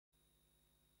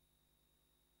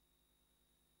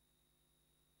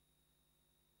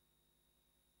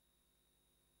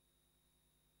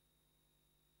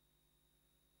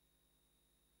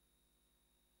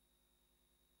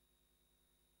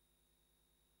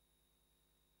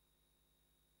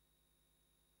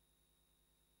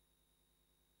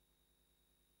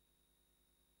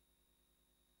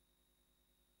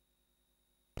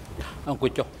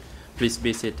Please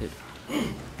be seated.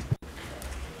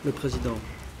 Le Président,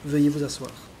 veuillez vous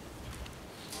asseoir.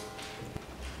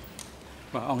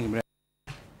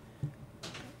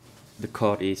 The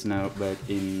court is now back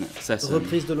in session.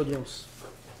 Reprise de l'audience.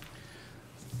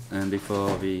 And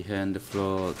before we hand the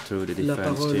floor to the La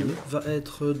defense parole team, va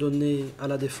être donnée à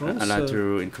la défense. I'd like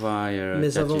to inquire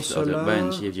Mais avant judges of the cela,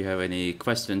 bench if you have any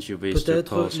questions you wish to peut-être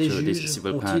pose les to this juges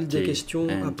civil ont-ils des party. questions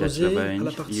à And Judge poser à la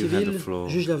Lavergne, partie you have the civile. floor.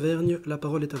 Juge Lavergne, la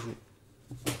parole est à vous.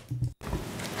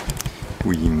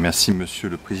 Oui, merci Monsieur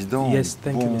le Président. Yes,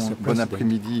 thank you, Mr. Bon President.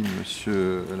 après-midi,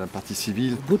 Monsieur la partie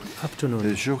civile. Good afternoon,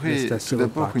 J'aurais Mr. tout Civil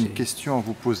d'abord Party. une question à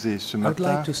vous poser. Ce I'd matin,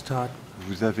 like to start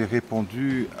vous avez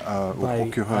répondu au by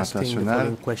procureur asking the international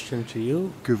following question to you.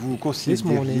 que vous This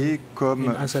morning, considériez comme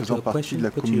in answer to faisant a partie de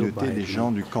la question put to you communauté by des the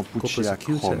gens du Kampuchea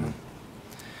co-prosecutor, Krom.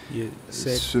 you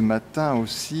said Ce matin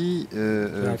aussi,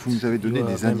 that vous nous avez donné you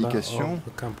are des a member indications of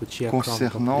the Kampuchea Krom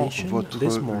concernant population. votre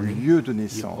This morning, lieu de you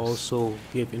naissance. also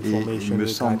gave Et il information me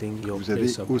semble regarding que your vous avez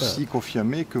place of aussi birth.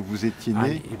 confirmé que vous étiez And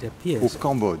né it au appears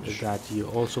Cambodge. that you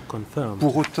also confirmed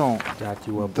Pour autant, that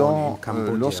you were born in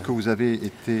Cambodia. lorsque vous avez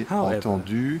été However,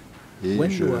 entendu, et when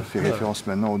je you were fais heard, référence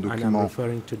maintenant au and I'm document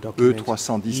referring to document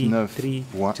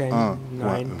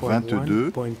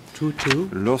E319.1.22,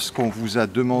 lorsqu'on vous a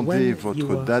demandé when you votre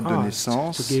were date de asked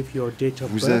naissance, to give your date of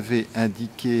vous birth, avez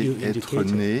indiqué you être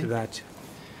indicated né that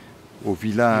au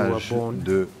village you were born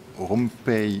de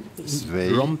Rompei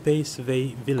Svei, Rompei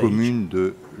Svei village, commune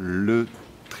de Le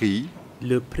Tri,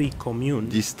 Le Prix commune,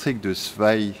 district de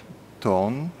Svai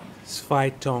Thorn,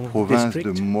 Svaitong province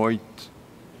district, de Moit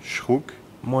Shruk,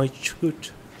 Moi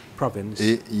Chut province.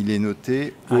 et il est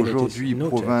noté And it is aujourd'hui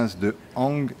noted province de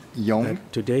Hang Yang, And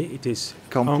today it is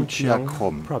Kampuchea Angkyon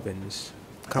Krom. province,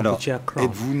 Alors, Kampuchea Krom.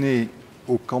 êtes-vous né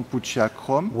au Kampuchea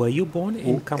Krom Were you born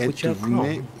in ou Kampuchea êtes-vous Krom,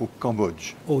 né au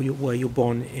Cambodge? or were you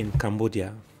born in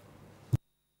Cambodia?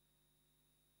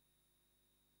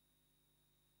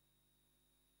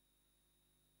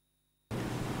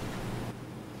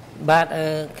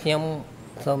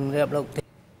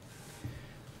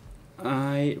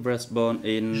 I was born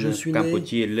in Je suis né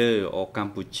Cambodia Le or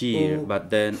Cambodia, au but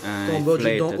then I Cambodge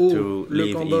fled d'en to haut, le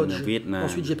live in Cambodge. Vietnam.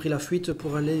 Ensuite, j'ai pris la fuite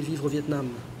pour aller vivre au Vietnam.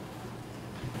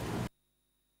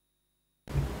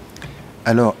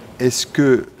 Alors, est-ce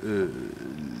que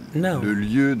Now, le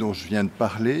lieu dont je viens de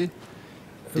parler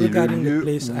est le regarding the lieu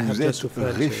place où I have vous just êtes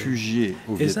referred to, réfugié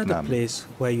au is that the Vietnam? place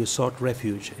where you sought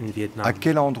refuge in Vietnam? À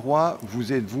quel endroit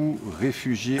vous êtes-vous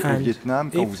réfugié au And Vietnam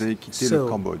quand if vous avez quitté so, le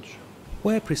Cambodge?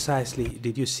 Where precisely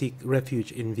did you seek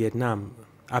refuge in Vietnam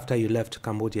after you left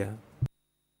Cambodia?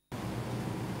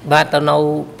 បាទទៅនៅ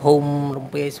ភូមិរំ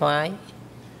ពាយស្វាយ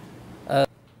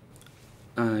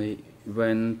I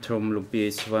went from Lumpia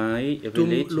Svai, a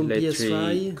village, Lumpia Letri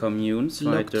Svai, commune, Svai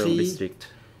Trong Lok Tri, district.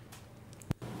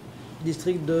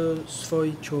 District de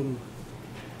Svoi Chom.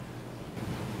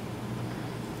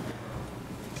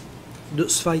 De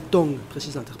Svai Tong,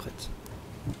 précise l'interprète.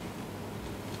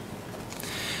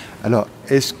 Alors,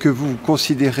 est-ce que vous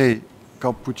considérez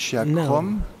Kampuchea No.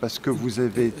 Krom parce que vous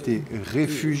avez été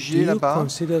réfugié Do you là-bas?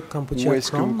 consider Ou Kampuchea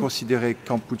est-ce que vous considérez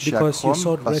Kampuchea because you Krom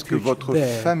sought parce que refuge votre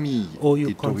there, famille or you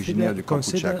est originaire du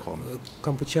Kampuchea consider Krom?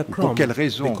 Kampuchea Ou Krom pour quelle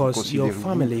raison because your considérez-vous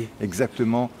family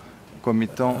exactement comme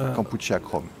étant Kampuchea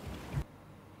Krom?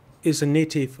 is a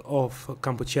native of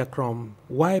Kampuchea Krom?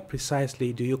 Why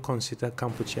precisely do you consider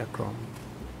Kampuchea Krom?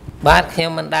 បាទខ្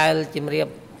ញុំមិនដែលជំរាប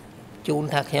ជូន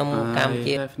ថាខ្ញុំកម្ពុ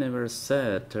ជា I have never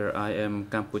said I am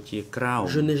Cambodia Krau.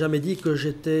 Je n'ai jamais dit que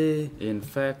j'étais. In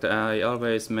fact, I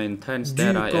always maintain Du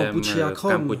that I am Kampuchea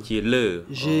Krom. Cambodia Le.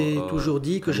 J'ai toujours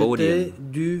dit que j'étais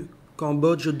du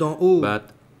Cambodge d'en haut, But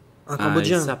un I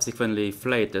Cambodgien. subsequently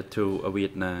fled to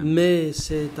Vietnam. Mais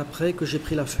c'est après que j'ai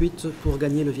pris la fuite pour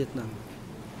gagner le Vietnam.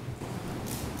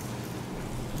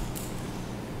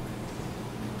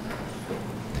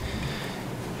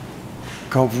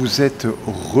 Quand vous êtes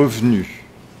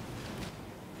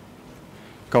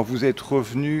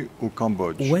revenu au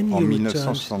Cambodge When en you returned to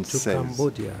 1976,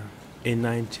 Cambodia in je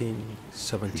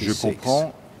 1976,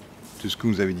 comprends tout ce que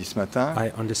vous avez dit ce matin,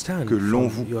 I understand que l'on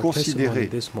from vous your considérait testimony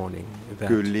this morning that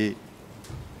que les,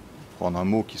 prendre un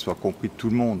mot qui soit compris de tout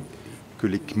le monde, que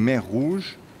les Khmers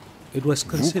rouges, it was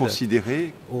vous considered,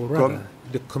 considérez or comme rather,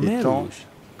 the Khmer étant Rouge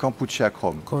Kampuchea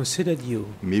Krom. considered you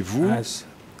Mais vous, as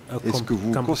a est-ce que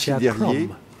vous Kampuchea considériez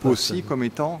Krom aussi person. comme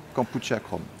étant Kampuchea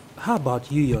Krom? How about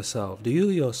you yourself? Do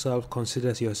you yourself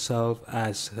consider yourself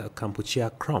as a Kampuchea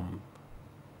Krom?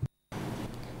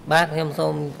 បាទខ្ញុំសូ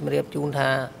មជម្រាបជូនថា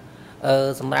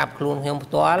សម្រាប់ខ្លួនខ្ញុំផ្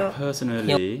ទាល់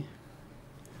Personally,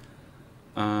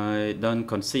 I don't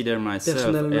consider myself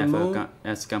Personnellement,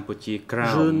 as Kampuchea je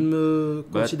Krom, ne me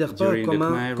but considère pas during the comme un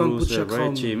Khmer Rouge Kampuchea Krom.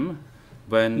 regime,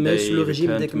 when Mais they sous le régime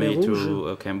des returned me Khmer Rouges,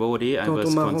 to Cambodia, I quand on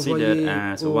was m'a considered renvoyé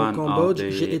as au one of Cambodge,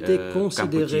 j'ai été the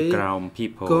considéré Kampuchea Krom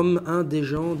people. comme un des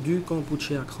gens du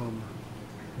Kampuchea Krom.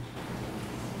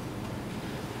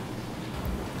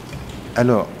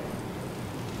 Alors,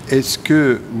 est-ce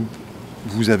que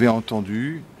vous avez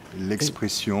entendu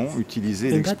l'expression, utiliser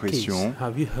In that l'expression, case,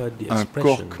 have you heard the un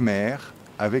corps expression, khmer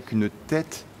avec une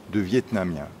tête de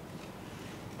Vietnamien?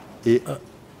 Et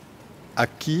à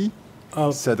qui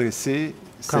of s'adressait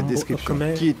cette Kambo- description?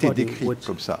 Khmer Qui était body décrit with,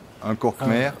 comme ça? Un corps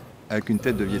khmer avec une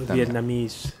tête de Vietnamien.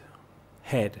 Vietnamese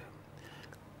head,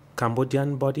 Cambodian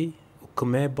body,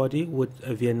 Khmer body with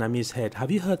a Vietnamese head?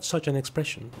 Have you heard such an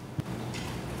expression?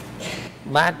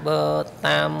 បាទបើ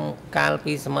តាមកាល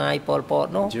ពីសម័យប៉ុល ពត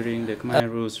នោះ During the Khmer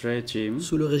Rouge regime,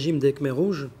 Sous le régime des Khmer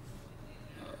Rouges,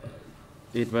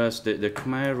 it was the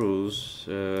Khmer Rouge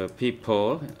people,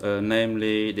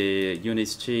 namely the unit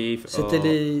chief c'était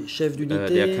les chefs their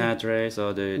d'unité cadres or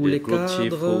ou the les group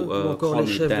chief cadres who ou encore les called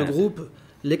me chefs de that. groupe,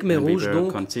 les Khmer And we Rouges were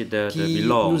donc, considered qui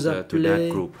belong nous to that appelaient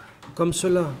group. comme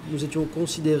cela. Nous étions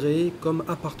considérés comme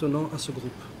appartenant à ce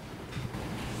groupe.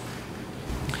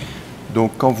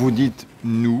 Donc quand vous dites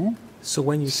nous, So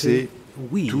when you c'est say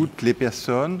we, toutes les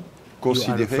personnes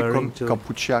considérées referring comme to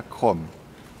Kampuchea Krom.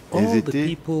 all Elles the étaient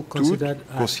people toutes considered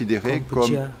as considérées comme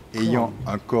Kampuchea ayant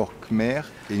Krom. un corps khmer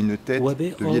et une tête Were they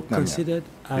de all Vietnamien. considered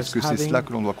as Est-ce que c'est having cela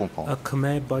que l'on doit comprendre? a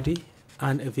Khmer body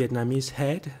and a Vietnamese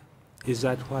head? Is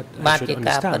that what I បាទ should ជា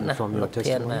ការពិត understand ណាស់ from លោ your ក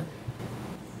ធានបាទ testimony?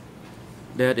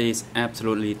 That is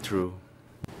absolutely true.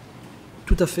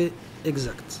 Tout à fait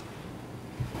exact.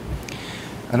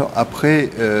 Alors après,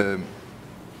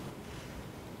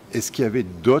 est-ce qu'il y avait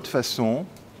d'autres façons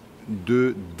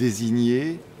de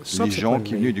désigner les gens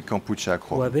qui venaient du Kampuchea Were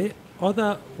Krom? there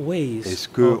other ways Est-ce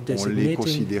of qu'on les designating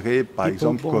considérait par people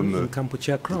exemple born comme in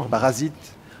Kampuchea Krom?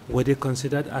 parasites? Were they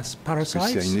considered as Parce que parasites?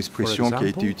 c'est une For expression qui a été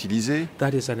example? utilisée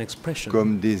That is an expression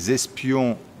comme des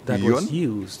espions that Yun. was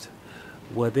used.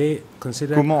 Were they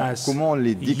considered as Comment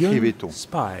les Yun décrivait-on?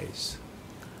 spies?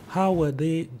 How were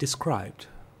they described?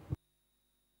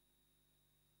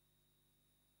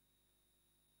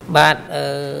 បាទ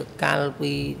កាល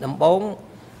ពីដំបូង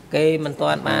គេមិន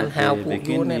ទាន់បានហៅ At ពួក the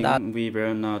យួនទេដល់ beginning, we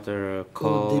were not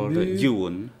called début,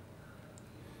 Yun.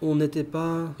 On n'était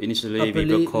pas Initially, we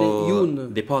appelés were les called Yun.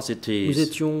 depositees Nous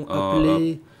étions or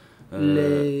appelés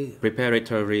les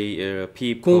preparatory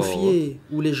people. confiés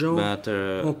ou les gens But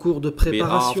en cours de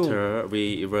préparation. after, we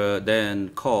were then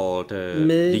called the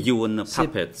Mais Yun c'est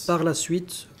puppets. par la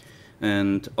suite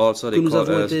And also que they nous call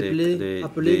avons us été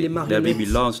appelés les that we marionnettes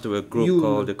belong to a group Yun.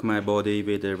 called the Khmer Body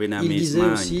with the il Vietnamese disait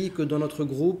mind. aussi que dans notre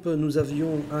groupe, nous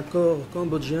avions un corps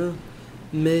cambodgien,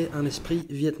 mais un esprit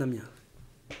vietnamien.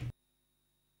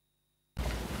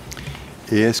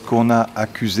 Et est-ce qu'on a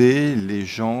accusé les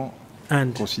gens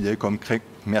And considérés comme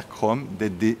Khmer Krom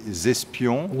d'être des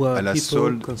espions were à la people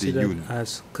solde des considered Yun? as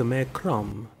Khmer Krom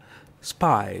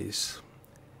spies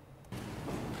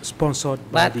sponsored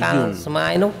បា by ទ the កាល Yun? សម័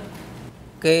យនោះ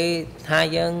គេថា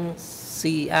យើង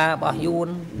CR របស់យួន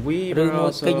We ឬ were ម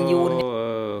កកិញយួន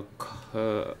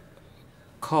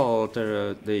called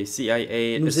the CIA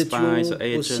Nous étions spies, aussi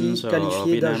agents, or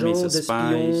qualifiés d'agents, Vietnamese spies.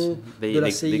 d'espions de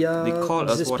la CIA, They called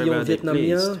des us espions whatever they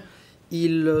vietnamiens. pleased.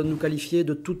 Ils nous qualifiaient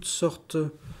de toutes sortes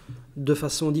de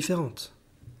façons différentes.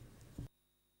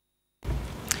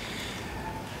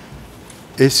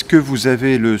 Est-ce que vous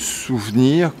avez le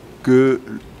souvenir que,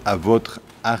 à votre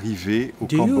arrivée au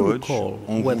Do you Cambodge, recall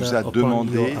on vous whether a upon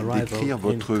demandé your arrival d'écrire in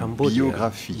votre Cambodia,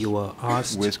 biographie? you were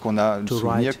asked Ou est-ce qu'on a le to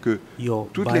souvenir write que your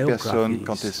toutes les personnes, biographies?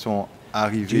 quand elles sont Do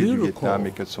arrivées you du Vietnam recall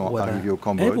et qu'elles sont whether arrivées au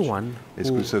Cambodge, everyone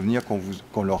est-ce que who vous vous souvenez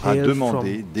qu'on leur a hailed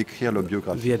demandé from d'écrire leur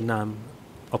biographie? Vietnam,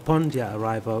 upon their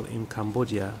arrival in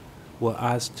Cambodia, were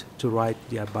asked to write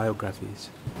their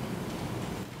biographies?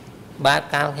 បាទ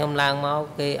កាលខ្ញុំឡើងមក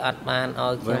គេអត់បានឲ្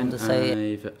យខ្ញុំ When ទៅសេ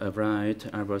I arrived,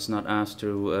 I was not asked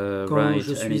to Quand write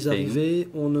je suis anything. arrivé,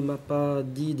 on ne m'a pas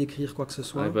dit d'écrire quoi que ce I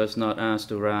soit. was not asked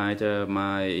to write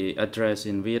my address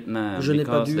in Vietnam Je n'ai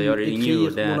pas because dû they already knew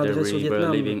écrire mon that adresse au we were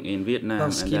Vietnam, living in Vietnam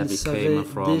parce and that qu'ils we savaient came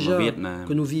from déjà Vietnam.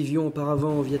 que nous vivions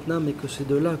auparavant au Vietnam et que c'est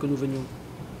de là que nous venions.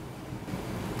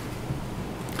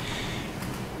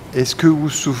 Est-ce que vous vous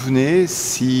souvenez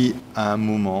si à un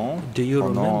moment, Do you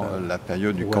pendant remember la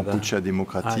période du whether Kampuchea At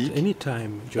démocratique, any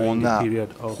time during on the a period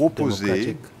of proposé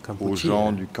democratic aux gens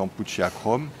Kampuchea, du Kampuchea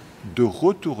Krom de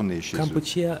retourner chez eux?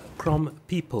 Kampuchea Krom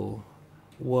people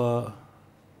were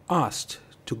asked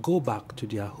to go back to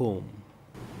their home.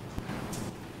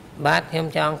 បាទខ្ញុំ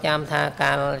ចង់ចាំថា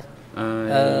កាល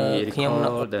Iខ្ញុំ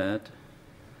recall that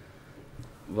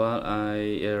While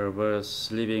I was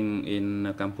living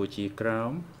in Kampuchea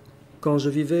Kram, Quand je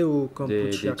vivais au the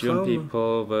Kampuchea June Kram,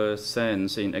 people were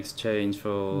sent in exchange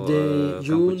for des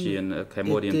June Cambodian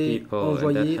Cambodian étaient people, and that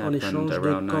envoyés en happened échange de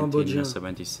around Cambodgiens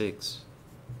 1976.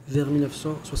 vers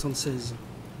 1976.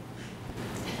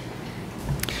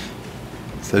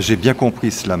 Ça, j'ai bien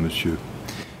compris cela, monsieur.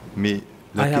 Mais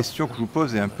la I have question que je vous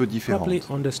pose est un peu différente. Properly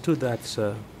understood that,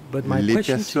 sir. But my Les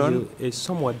question to personnes you is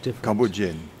somewhat different.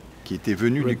 Cambodgiennes qui étaient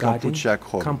venues du regarding Kampuchea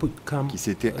Krom, qui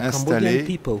s'étaient Cambodian installées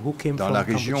people who came dans from la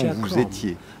région où Kampuchea vous Krom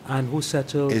étiez, and who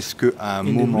settled est-ce qu'à un in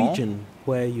the moment, region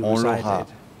where you on leur a resided.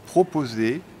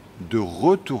 proposé de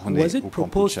retourner Was it au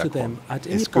proposed Kampuchea to Krom? them at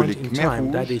any Est-ce que point les in Khmers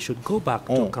time that rouges they should go back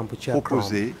to ont Kampuchea Krom?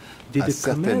 proposé Did à the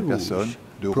certaines Khmer personnes Rouge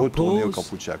de retourner au propose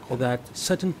Kampuchea Krom? that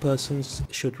certain persons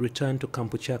should return to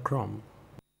Kampuchea Krom?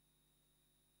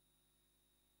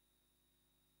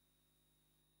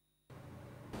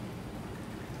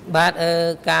 But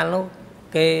កាលនោះ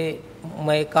គេ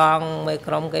មេកងមេ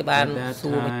ក្រុមគេបាន At that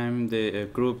សួរ time, the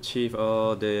group chief or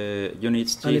the unit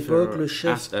À chief l'époque, le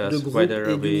chef asked de us groupe whether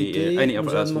et d'unité any of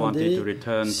nous a us wanted demandé to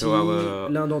return si to our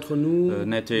l'un d'entre nous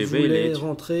native voulait village,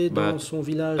 rentrer dans but son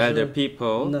village other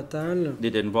people natal.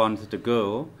 didn't want to go,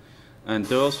 and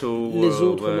those Les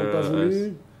autres n'ont pas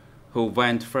voulu. who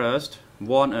went first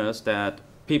warned us that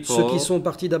Ceux qui people sont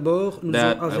partis d'abord nous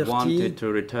that ont averti wanted to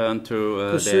return to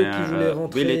que ceux qui voulaient their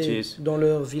rentrer villages dans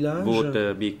leur village would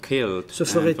be killed. se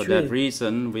feraient And for that tuer.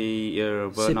 reason, we were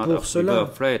C'est not pour we cela were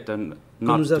afraid and que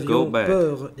not nous to go avions back.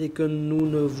 peur et que nous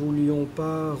ne voulions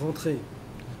pas rentrer.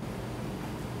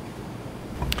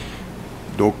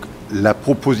 Donc, la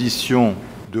proposition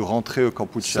de rentrer au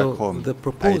Kampuchea So, Krom the a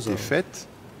proposal été faite,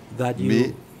 That you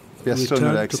mais personne ne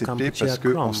return l'a to accepté Kampuchea parce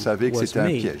qu'on Krom savait que was c'était un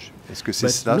made. piège. Est-ce que c'est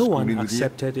But cela ce no que vous one voulez nous dire?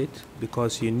 accepted it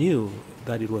because you knew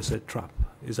that it was a trap.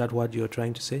 Is that what you're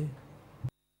trying to say?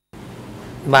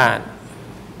 បាទ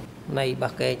នៃរប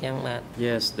ស់គេចឹងបាទ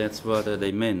Yes, that's what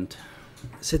they meant.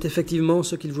 C'est effectivement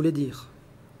ce qu'il voulait dire.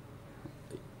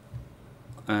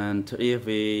 And if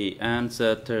we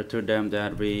answered to them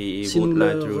that we Si would nous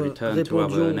like leur to return to our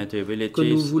répondions native que nous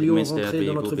villages, it voulions means that rentrer we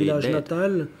dans notre would be village dead.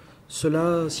 natal, cela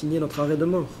signait notre arrêt de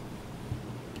mort.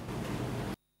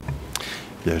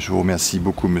 Bien, je vous remercie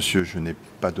beaucoup, monsieur. Je n'ai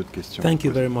pas d'autres questions. Thank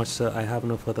you very much, sir. I have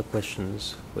no further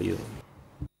questions for you.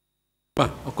 បា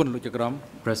ទអរគុណលោកចក្រម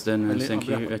President, thank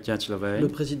you, Judge Le Laverne.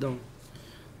 président.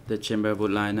 The chamber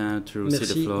would like now to receive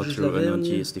the Merci, floor juge through Lavergne.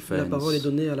 Anunchi's La parole est defense.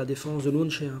 donnée à la défense de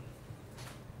Nunchea.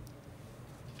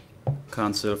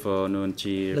 Counsel for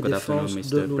Nunchi, La good afternoon, défense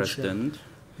Mr. de Nunchia. President.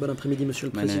 Bon après-midi, Monsieur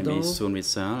le My name Président. is Sun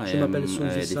Witsal. I Je am m'appelle Sun a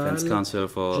defense Witsal. counsel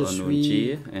for Je Nunchi.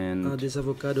 suis un And des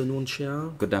avocats de Nunchea.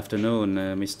 good afternoon,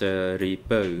 Mr.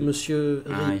 Ripo. Monsieur I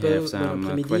Ripe, have bon some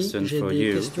après-midi. questions J'ai for des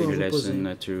you questions in à vous relation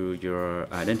poser. to your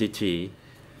identity,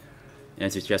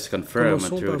 as you just confirmed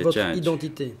Commençons to par the votre judge.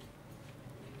 identité.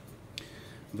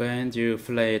 When you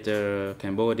fled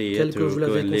Cambodia Tel que to vous go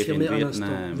l'avez and live in confirmé à l'instant.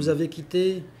 Vietnam, Vous avez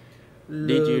quitté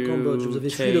did le Cambodge, vous avez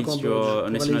fui le you change Cambodge your pour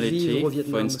aller nationality, vivre au for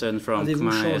Vietnam. instance, from Avez-vous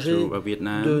Khmer changé to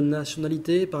Vietnam, de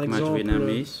nationalité, par Khmer to exemple,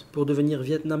 Vietnamese? pour devenir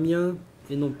vietnamien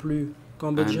et non plus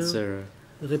cambodgien? Answer.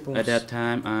 Réponse. At that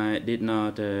time, I did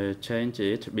not change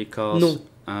it because Non.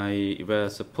 I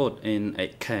was put in a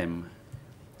camp.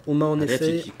 On m'a en Un effet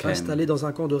refugee camp. installé dans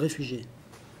un camp de réfugiés.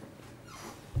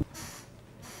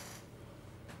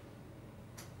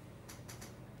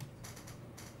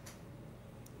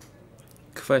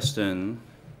 Question.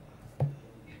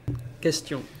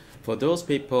 Question. For those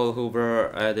people who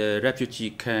were at the refugee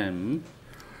camp,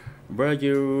 were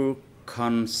you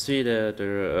considered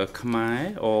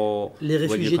Khmer or Les were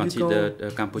réfugiés you du considered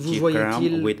camp, vous Kampuchea voyaient-ils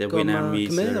Kram with a comme un Vietnamese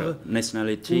Khmer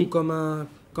nationality? Ou comme un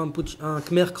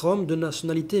Khmer Krom de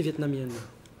nationalité vietnamienne?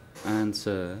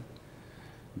 Answer.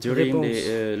 During Réponse.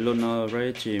 the Lon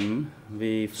regime,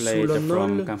 we fled Sous le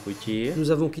from Nol, Cambodia,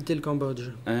 nous avons quitté le Cambodge.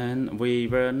 and we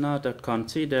were not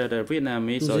considered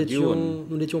Vietnamese or Yun.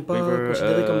 Nous n'étions We pas were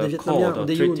considérés comme des Vietnamiens, called or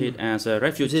des Yun. treated as Nous étions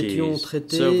refugees,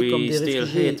 traités so comme we des still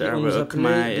réfugiés had et on nous our appelait des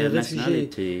Khmer réfugiés.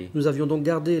 nationality. Nous avions donc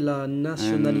gardé la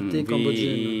nationalité And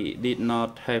cambodgienne. we did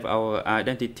not have our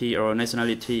identity or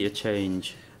nationality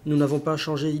change. Nous n'avons pas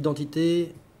changé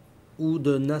d'identité ou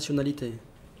de nationalité.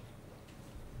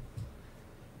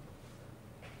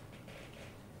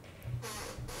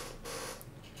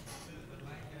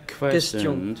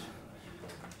 Question.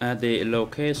 At the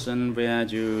location where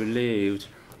you lived,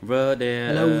 were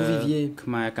there Là où vous viviez,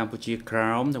 Khmer Kampuchea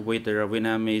Kram with the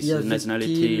Vietnamese y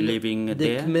nationality avait-il living des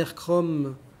there? Khmer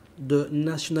Krom de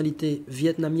nationalité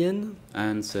vietnamienne?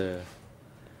 Answer.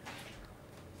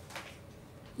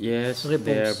 Yes, Réponse.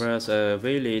 there was a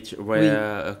village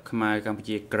where Khmer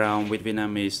Kampuchea Kraum with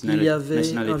Vietnamese Il y avait un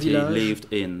nationality village lived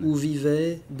in. où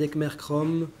vivaient des Khmer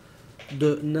Krom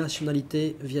de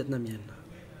nationalité vietnamienne.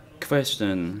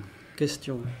 Question.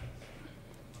 Question.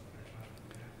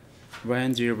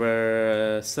 When you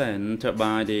were sent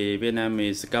by the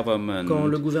Vietnamese government, Quand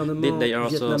le gouvernement did they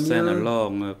also send vietnamien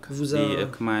along vous a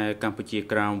the Khmer Kampuchea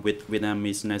Kraum with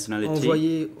Vietnamese nationality?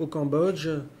 envoyé au Cambodge,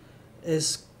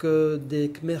 est-ce que des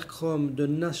Khmer Krom de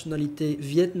nationalité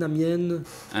vietnamienne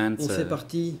ont fait Answer.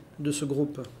 partie de ce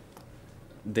groupe?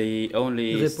 They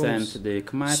only Réponse. sent the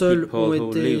Khmer Seuls people ont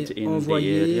who lived été in the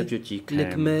envoyés refugee les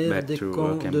camp Khmer back des to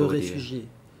camps de Cambodia. réfugiés.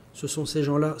 Ce sont ces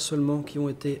gens-là seulement qui ont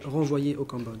été renvoyés au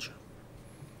Cambodge.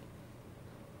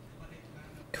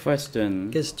 Question.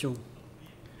 Question.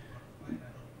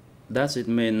 Does it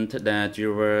mean that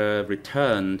you were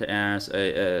returned as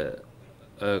a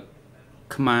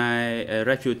Khmer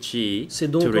refugee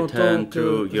C'est to donc en tant return que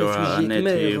to your réfugié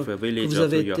native Khmer que village vous or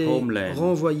avez to your été homeland?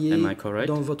 renvoyé Am I correct?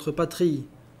 dans votre patrie,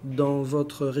 dans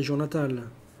votre région natale.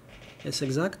 Est-ce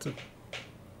exact?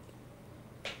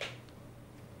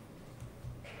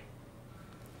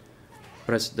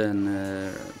 President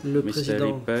Le Mr.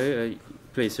 président. Ripe,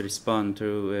 please respond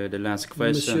to the last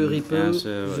question. Monsieur Ripe, as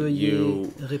veuillez you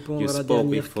répondre à la spoke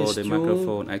dernière before the question.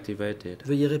 microphone activated.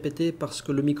 Veuillez répéter parce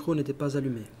que le micro n'était pas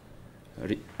allumé.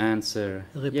 Answer.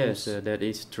 Réponse. Yes, that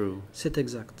is true. C'est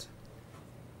exact.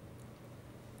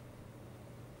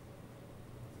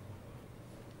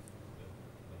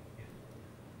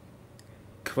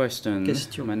 Question.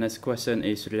 Question. My next question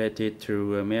is related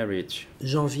to marriage.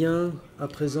 J'en viens à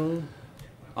présent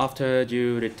After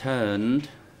you returned,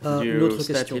 à une you autre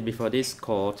question. stated before this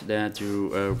court that you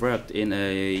worked in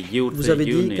a youth Vous avez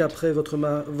dit unit. qu'après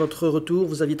votre retour,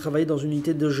 vous aviez travaillé dans une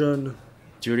unité de jeunes.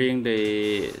 During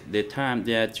the time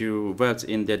that you worked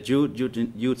in that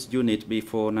youth unit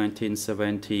before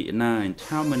 1979,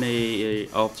 how many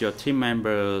of your team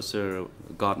members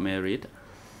got married?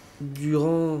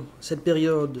 Durant cette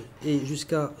période et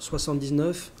jusqu'à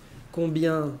 79,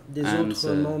 combien des Answer.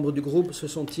 autres membres du groupe se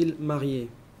sont-ils mariés?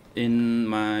 In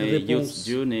my Réponse.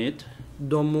 youth unit,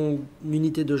 Dans mon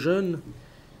unité de jeunes,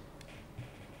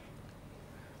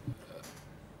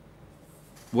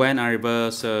 when I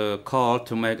was called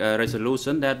to make a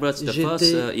resolution, that was the J'étais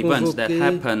first event that convoqué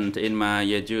happened in my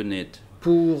unit.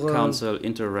 pour Council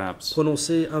interrupts.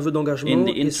 prononcer un vœu In d'engagement the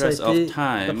et ça a interest of été la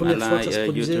time, I'd première fois que like ça se you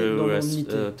produisait dans mon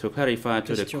unité. to clarify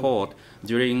to the Question. court,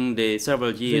 during the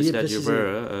several years Veuillez that you préciser.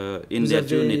 were in Vous that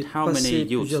avez unit, how many passé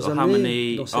youths plusieurs or how années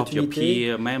many dans of cette your unité.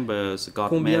 peer members got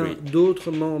Combien married? d'autres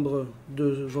membres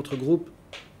de votre groupe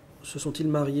se sont-ils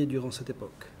mariés durant cette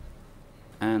époque?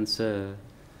 Answer.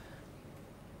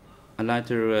 I'd like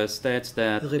to state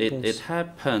that Réponse. it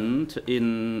happened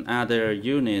in other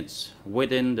units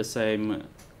within the same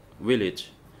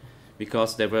village,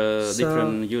 because there were Ça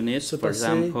different units, se for passait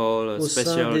example, Au sein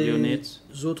special des units.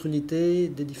 autres unités,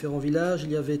 des différents villages,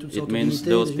 il y avait toutes It sortes means d'unités,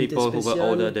 those des unités people who were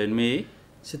older spéciales. than me,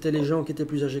 C'était les gens qui étaient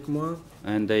plus âgés que moi,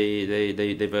 and they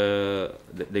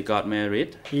got married,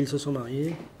 et ils se sont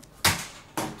mariés.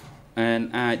 and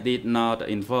I did not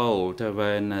involved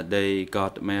when they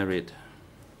got married.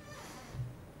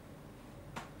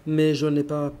 Mais je n'ai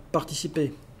pas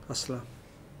participé à cela.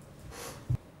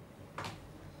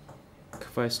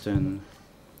 Question.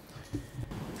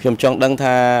 ខ្ញុំចង់ដឹង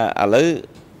ថាឥឡូវ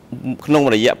ក្នុង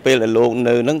រយៈពេលដែលលោក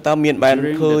នៅហ្នឹងតើមានបាន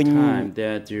During ឃើញ the time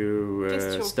that you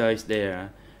Question. stayed there,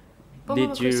 Pendant did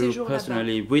votre you séjour là-bas,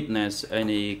 personally witness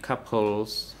any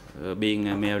couples being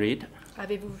married?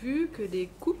 avez-vous vu que des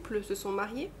couples se sont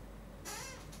mariés?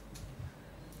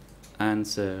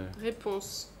 Answer. Réponse.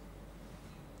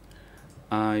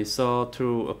 I saw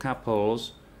two couples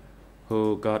who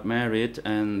got married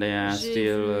and they are J'ai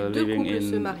still vu deux living couples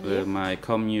se in marier. my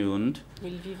commune.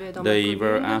 Ils vivaient dans They ma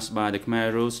were commune. asked by the Khmer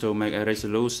Rouge to make a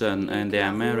resolution Les and their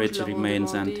Khmer marriage Rouges leur ont remains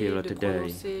demandé until de today.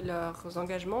 prononcer leurs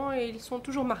engagements et ils sont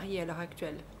toujours mariés à l'heure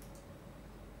actuelle.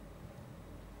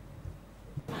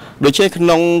 ដូច្នេះក្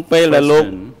នុងពេលដែលលោក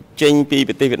Question. ចេញពី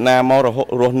ប្រទេសវៀតណាមមក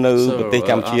រស់នៅប្រទេស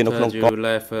កម្ពុជានៅក្នុង after កោះ you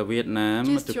left Vietnam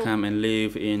to Question. come and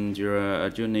live in your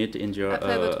unit, in your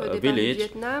Après votre départ du village,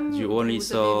 Vietnam, you vous only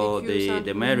avez saw vécu au sein the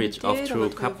d'une marriage unité of dans two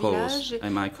votre couples. village,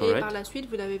 Am I et par correct? la suite,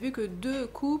 vous n'avez vu que deux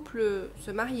couples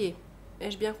se marier.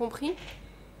 Ai-je bien compris?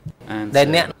 ដែល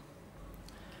អ្នក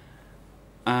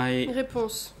I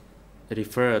Réponse.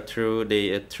 refer to the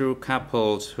two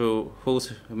couples whose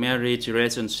marriage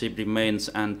relationship remains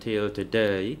until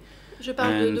today. Je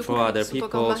parle and de for couples other qui sont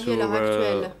encore people mariés à l'heure who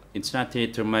were actuelle.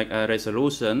 instructed to make a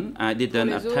resolution, I didn't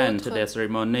les attend autres, that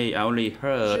ceremony. I only Je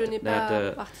heard n'ai that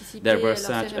pas participé there à was leur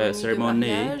such a cérémonie de ceremony,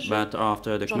 mariage. but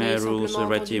after the J'en ai Khmer Rouge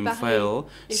simplement entendu regime parler. fell,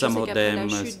 Et je some sais of qu'après them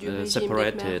la chute du régime des Khmer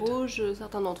separated. Rouges,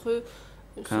 certains d'entre eux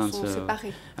se sont Council,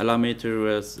 séparés. allow me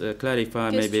to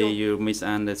clarify, maybe Question. you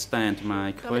misunderstand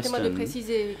my Permettez-moi de question.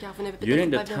 préciser, car vous n'avez During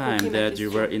peut-être the pas bien compris time ma that you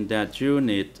were question. in that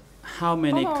unit, how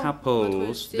many Pendant couples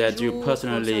votre that you séjour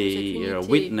personally au sein de cette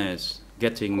unité, witnessed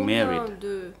getting Combien married?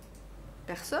 de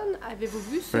personnes avez-vous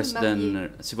vu se President marier?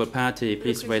 Civil Party,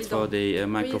 please wait for the Veuillez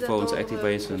microphone's attendre,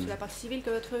 activation. monsieur la partie civile, que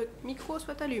votre micro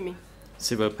soit allumé.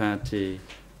 Civil Party.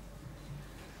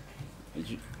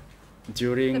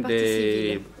 During La partie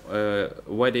the civile.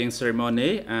 wedding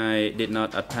ceremony, I did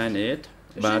not attend it,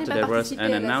 Je but n'ai pas there was participé an à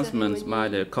la announcement by cérémonie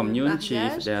the de commune chief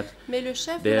mariage, that mais le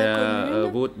chef de la there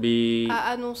commune would be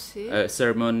a annoncé a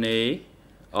ceremony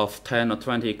of 10 or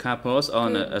 20 couples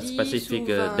on que a 10 specific ou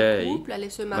 20 day, couples allaient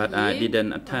se but I marier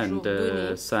didn't un attend jour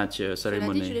donné. such a Cela dit, je n'ai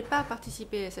ceremony. pas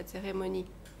participé à cette cérémonie.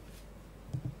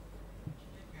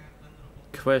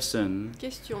 Question.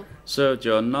 Question. So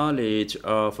your knowledge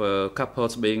of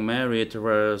couples being married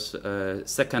was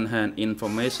second-hand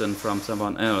information from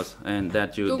someone else, and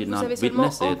that you Donc did vous not avez seulement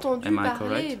witness it. entendu Am I parler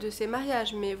correct? de ces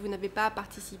mariages, mais vous n'avez pas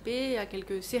participé à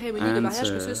quelque cérémonie de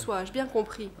mariage que ce soit. J'ai bien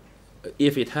compris.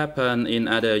 If it happened in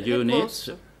other units,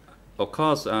 Réponse. of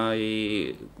course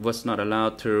I was not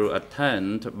allowed to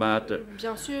attend, but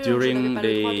Bien sûr, during je n'avais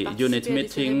pas le droit de the participer unit à des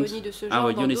meetings, cérémonies de ce our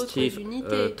genre dans unit d'autres chief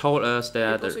unités. told us Mais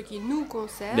that pour ce qui nous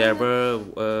concerne, there were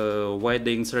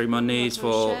wedding ceremonies Notre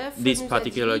for chef this nous a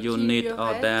particular dit qu'il y unit or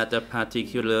aurait that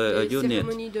particular des unit.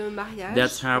 cérémonies de mariage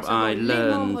That's how concernant I les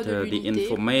learned membres de the l'unité,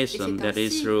 information, et c'est that is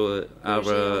ainsi through j'ai our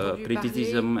entendu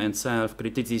criticism and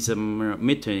self-criticism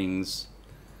meetings.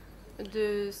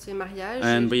 de ces mariages.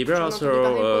 And we were J'en ai entendu parler also pour des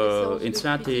séances de critique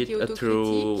instructed et autocritique.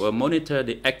 to monitor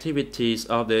the activities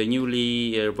of the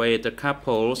newly wedded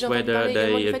couples, J'ai entendu whether parler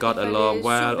également du they fait got qu'il along fallait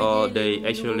well or surveiller they les nouveaux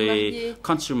actually mariés,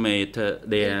 consummate qu'il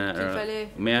their fallait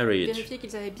marriage. vérifier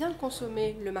qu'ils avaient bien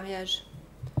consommé le mariage.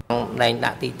 ដែង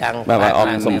ដាក់ទីតាំង បាទបាទអរ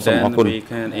And សូមអរ then គុណ we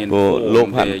can ព្រោះលោក inform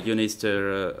ហាត់ the units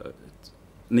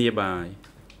nearby.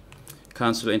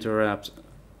 Council interrupts.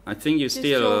 I think you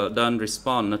still Question. don't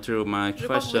respond to my Je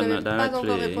crois que vous question n'avez pas encore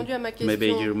directly. répondu à ma Maybe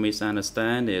question. you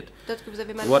misunderstand it. Peut-être que vous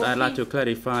avez mal What compris. I'd like to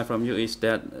clarify from you is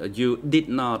that you did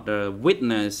not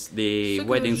witness the Ce que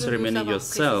wedding je veux ceremony savoir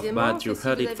yourself, précisément, but you c'est si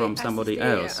heard vous it from avez somebody assisté à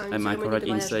else. une Am I cérémonie correct de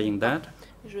in mariage saying ou pas? that?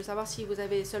 Je veux savoir si vous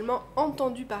avez seulement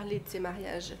entendu parler de ces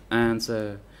mariages.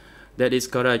 Answer. That is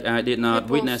correct. I did not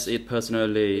Réponse. witness it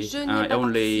personally. Je n'y ai I pas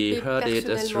only participé heard it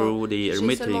personnellement. through the J'ai seulement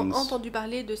meetings. entendu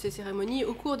parler de ces cérémonies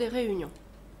au cours des réunions.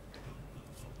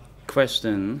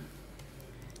 Question.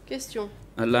 Question.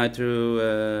 I'd like to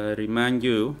remind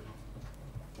you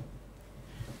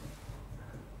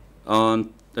on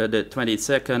the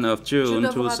 22nd of June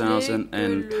dois vous rappeler que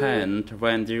 2010,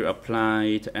 when you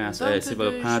applied as a 22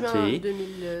 civil juin party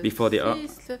 2010, before the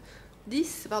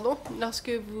lorsque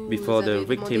vous before the avez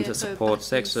demandé victims être support partie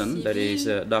section, that is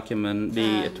civile document à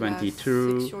la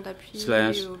B22 section d'appui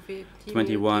slash aux victimes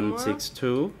et aux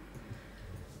 2162.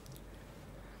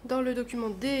 dans le document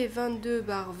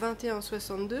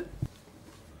D22/2162,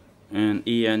 And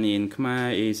EN in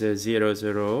Khmer is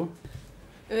 00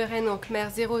 ERN en Khmer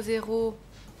 00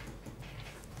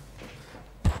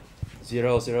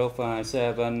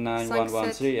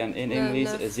 00579113 and in English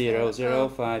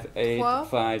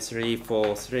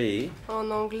 00585343.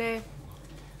 en anglais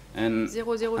And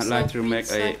 005 I'd like to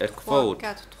make a quote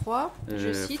 8343,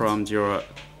 je cite, from your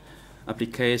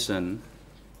application.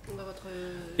 dans votre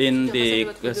In sur the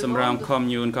votre Samram demande,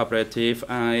 Commune Cooperative,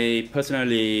 I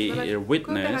personally dans la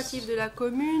witnessed coopérative de la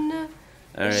commune,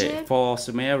 a j'ai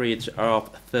forced marriage of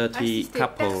 30 assisté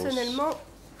couples. personnellement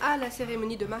à la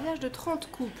cérémonie de mariage de 30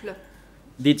 couples.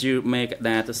 Did you make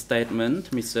that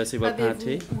statement, Mr. Civil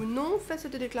Party? Avez-vous ou non fait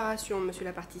cette déclaration, monsieur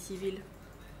la partie civile?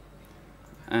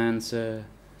 Answer.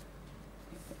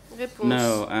 Réponse.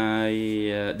 No,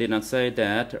 I did not say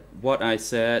that. What I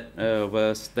said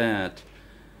was that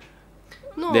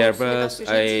Non, there ce n'est pas was ce que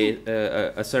j'ai dit.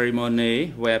 a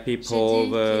ceremony where people J'ai dit qu'il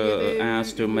y were avait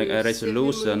asked to une make a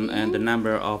resolution cérémonie, and the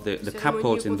number of the cérémonie couples au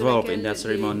cours de involved in laquelle that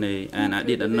ceremony, and I couples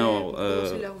didn't know devaient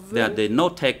prononcer leurs vœux. that the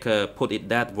note taker put it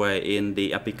that way in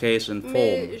the application form.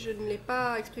 Mais je ne l'ai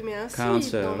pas exprimé ainsi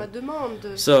Counsel. dans ma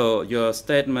demande. So your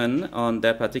statement on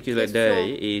that particular Question.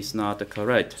 day is not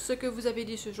correct. Ce que vous avez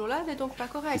dit ce jour-là n'est donc pas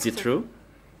correct. Is it true?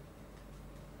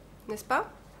 N'est-ce pas?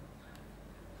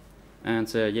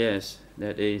 Answer: yes,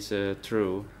 that is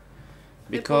true.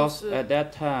 Because Réponse, at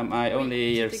that time I oui,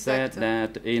 only c'est said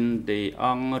exact. that in the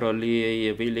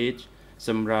Angroli village,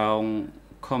 Samraung Ce que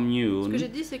commune, j'ai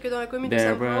dit, c'est que dans la commune de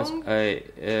there was Samraung, a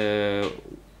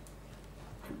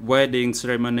wedding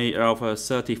ceremony of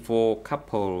 34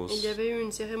 couples. il y avait eu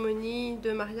une cérémonie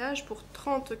de mariage pour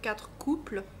 34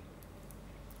 couples.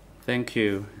 Thank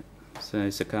you,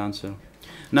 says the council.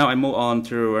 Now I move on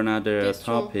to another Question.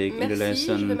 topic in Merci, je vais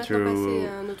relation maintenant passer to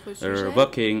à un autre sujet.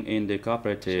 working in the On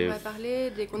cooperative. va parler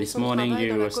des This conditions de morning travail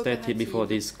dans you la stated before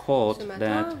coopérative. this court Ce matin,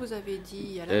 that vous avez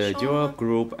dit à la your Chambre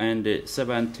group and the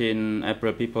 17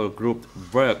 April people group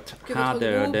worked que votre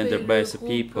harder groupe than et the le best groupe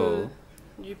people.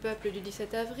 du peuple du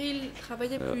 17 avril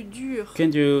travaillaient plus dur. Can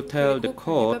you que tell les the groupes du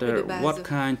court peuple de base. what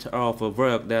kind of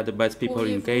work that the best people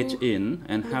Pourriez-vous engage in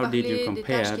and nous how did you parler des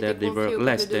compare tâches qui that étaient they confiées work au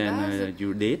less peuple de than base?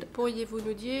 you did? Pourriez-vous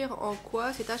nous dire en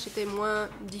quoi ces tâches étaient moins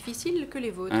difficiles que les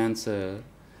vôtres? Answer.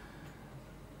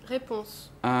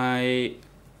 Réponse. I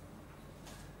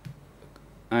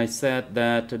said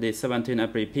that the 17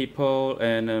 April people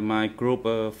and my group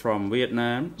from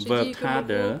Vietnam J'ai dit worked que mon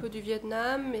harder groupe du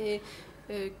Vietnam et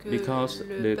que because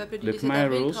le peuple du the 17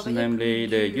 avril Khmer travaillait namely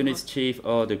plus the dur. unit chief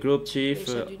or the group chief,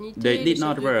 Les chefs d'unité, they les did chefs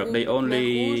not de work. groupe They Khmer Rouge ne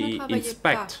only travaillaient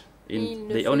inspect. Ils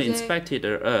ne They only faisaient inspected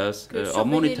us que or surveiller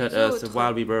monitored les us autres.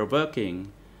 while we were working.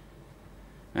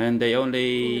 And they Ils ne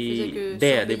only faisaient que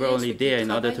there. They were surveiller only ceux qui there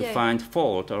in order to travaillaient. find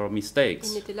fault or Ils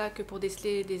mistakes. n'étaient là que pour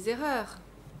déceler des erreurs.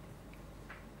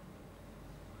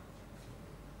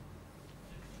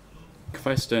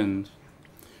 Question.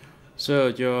 So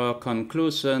your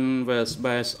conclusion was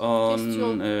based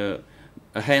on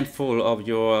a handful of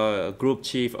your group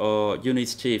chief or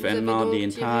unit chief Vous and avez not donc the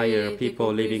tiré entire des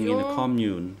people living in a conclusions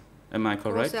commune. Am I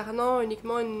correct? Concernant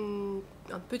uniquement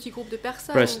un petit groupe de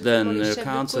personnes, President, seulement les chefs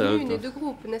council, de communes et de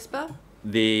groupes, n'est-ce pas?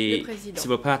 The Le président.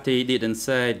 civil party didn't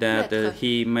say that Maître,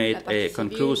 he made La a partie civile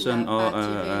conclusion n'a or pas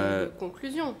tiré de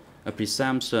conclusion. a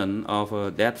presumption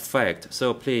of that fact.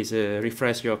 So please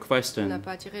refresh your On n'a question,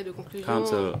 pas tiré de conclusion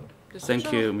council. de ce Thank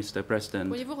genre. you, Mr. President.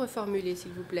 Pourriez-vous reformuler,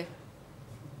 s'il vous plaît?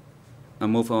 I'll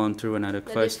move on to another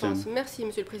La question. défense. Merci,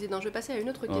 Monsieur le Président. Je vais passer à une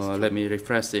autre question. Let me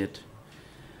refresh it.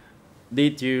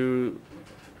 Did you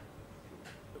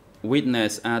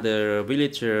witness other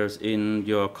villagers in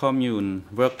your commune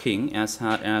working as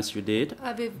hard as you did?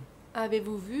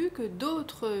 Avez-vous vu que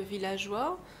d'autres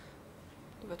villageois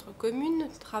de votre commune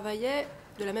travaillaient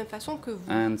de la même façon que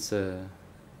vous? Answer.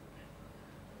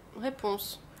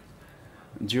 Réponse.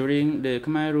 During the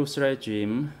Khmer Rouge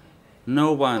regime,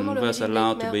 no one Pendant le was régime des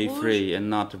allowed to Khmer be Rouges, free and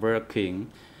not working.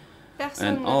 Personne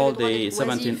And n'avait all le droit the d'être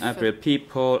 17 oisif. April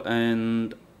people and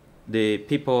the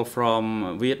people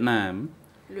from Vietnam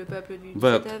Le peuple du 17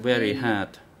 worked avril very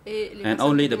hard. et les And personnes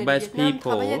only qui the venaient best du Vietnam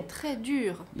people, travaillaient très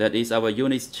dur. that is our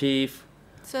unit chief,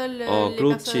 Seuls or les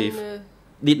group personnes chief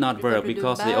did not du work peuple de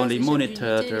because base, they only les chefs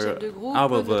monitored d'unité, les chefs de groupe our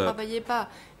ne work. travaillaient pas.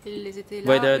 Ils étaient là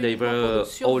Whether they uniquement were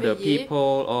pour nous older surveiller. people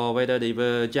or whether they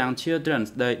were young children,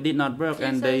 they did not work Qu'il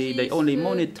and they s'agisse only de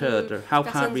monitored how hard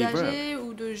personnes we work. âgées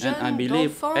ou de And I jeunes, believe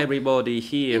d'enfants, everybody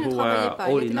here ils ne who travaillaient are pas.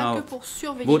 old Ils étaient là que enough pour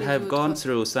surveiller would les have gone autres.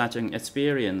 through such an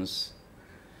experience.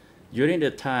 During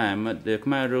the time the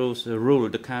Khmer Rouge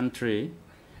ruled the country,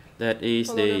 that is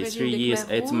Pendant le the régime 3 des years,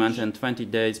 Khmer 8 months Rouges, and 20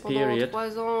 days Pendant period,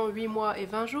 3 ans, 8 mois et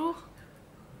 20 jours,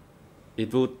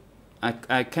 it would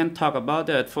I can talk about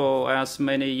that for as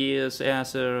many years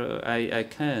as I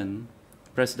can.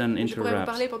 President je pourrais vous interrupts.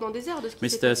 parler pendant des heures de ce qui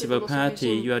s'est Mr. passé Civil pendant ce Party,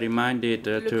 régime. you are reminded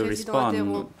Le to président respond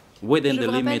interrompt. within Je the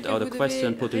vous rappelle limit que of the vous devez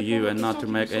question put to you répondre aux and not to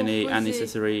questions make qui vous sont any posées.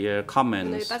 unnecessary Vous n'avez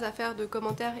comments. pas à faire de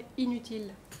commentaires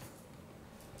inutiles.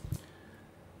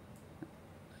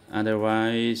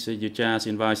 Otherwise, you just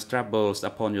invite troubles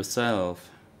upon yourself.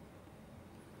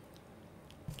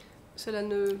 Cela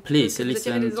ne Please peut que vous attirer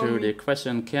listen des to the ennuis.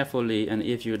 question carefully, and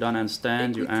if you don't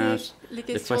understand, you Écoutez ask les the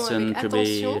questions question avec to be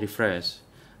attention. refreshed.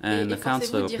 And the efforcez-vous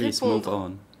council, d'y please move répondre.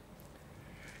 on.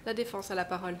 La défense a la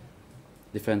parole.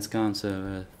 Defense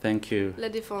Council, thank you. La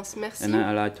défense, merci. And now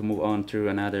I'd like to move on to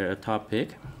another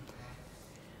topic.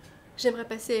 J'aimerais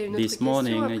passer à une autre This question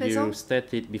morning, à présent. you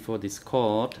stated before this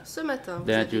court Ce matin, vous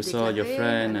that aviez you saw your déclaré à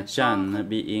friend la Chan Chambre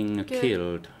being que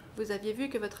killed. vous aviez vu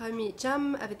que votre ami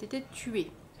Cham avait été tué.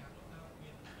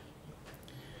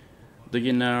 Do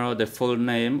you know the full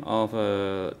name of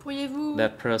Pourriez-vous that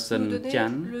nous person, donner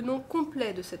Chan? le nom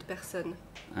complet de cette personne?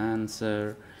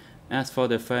 Answer. As for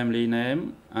the family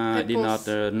name, I did not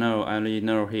Réponse. know. I only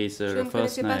know his Je ne first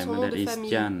connaissais pas name, son nom that de is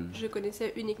famille. Chan. Je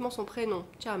connaissais uniquement son prénom,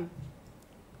 Cham.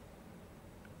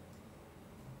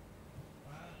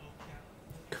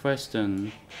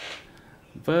 Question.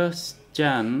 Was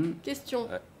Chan Question.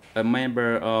 a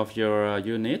member of your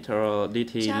unit, or did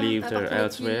he Cham live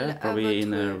elsewhere, probably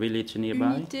in a votre village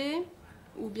nearby? unité,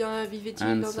 ou bien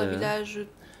vivait-il dans un Answer. village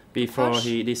Before proche?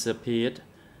 he disappeared,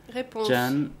 Réponse.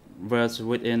 Chan was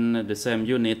within the same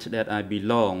unit that I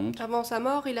belonged. Avant sa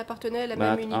mort, il appartenait à la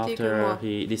même But unité que after moi.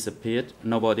 he disappeared,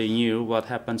 nobody knew what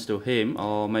happens to him,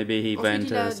 or maybe he Ensuite, went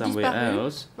il a somewhere disparu.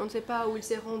 else. On ne sait pas où il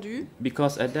s'est rendu.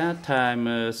 Because at that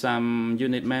time, some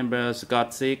unit members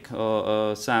got sick,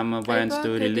 or some went l'époque,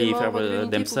 to des relieve membres de l'unité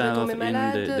themselves pouvaient tomber in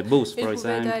malades, the bush, ils for pouvaient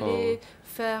example. aller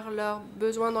faire leurs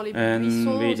besoins dans les And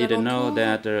buissons we aux didn't know alentours.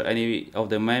 that any of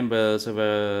the members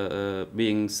were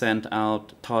being sent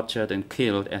out, tortured and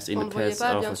killed, as in On the ne voyait case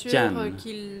pas, bien of sûr, Chan.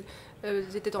 qu'ils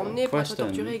étaient emmenés pour être Question.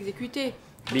 torturés et exécutés.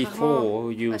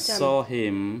 Before you à Chan. saw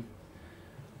him,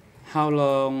 how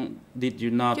long did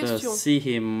you not Question. see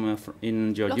him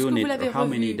in your Lorsque vous unit? l'avez How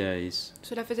many revu, days?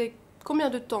 Cela faisait combien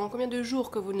de temps, combien de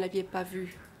jours que vous ne l'aviez pas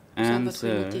vu au sein de votre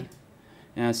unité?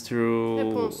 As to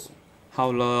Réponse. how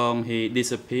long he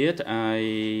disappeared,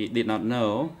 I did not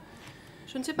know,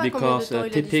 Je ne sais pas combien de because temps il a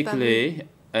disparu. typically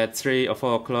at 3 or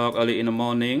 4 o'clock early in the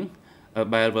morning, a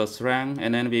bell was rang,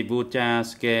 and then we would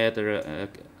just get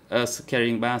us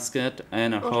carrying basket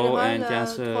and a En hoe général, and à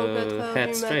just 3 ou 4 heures head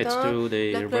du straight matin, to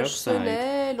the la work cloche site.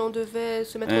 sonnait, l'on devait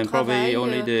se mettre au And probably travail,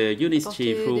 only the unit porter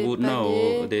chief who des would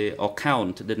know paniers. or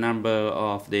count the number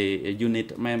of the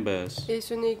unit members. Et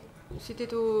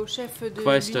c'était au chef de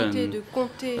Question. l'unité de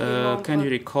compter les membres. Can you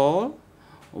recall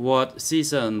what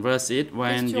season was it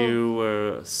when Question.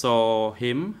 you saw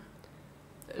him?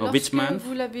 Or which month?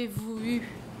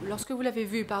 Lorsque vous l'avez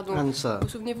vu, pardon, Answer. vous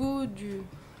souvenez-vous de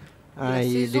la I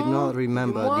did saison, not du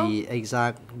remember mois? the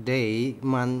exact day,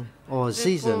 month, or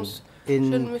season. Réponse. Je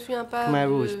ne In me souviens pas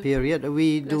Khmer period,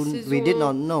 we saison, did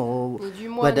not know ni du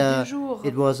mois, ni whether du jour.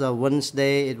 it was a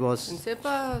Wednesday, it Je ne was sais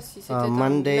pas si c'était a un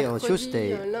Monday or mercredi,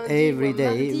 Tuesday. un lundi Every ou un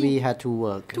day mardi. we had to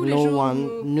work. Tous les No jours, one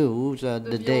nous knew the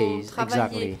devions days travailler.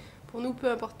 exactly. Pour nous, peu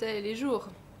importait les jours.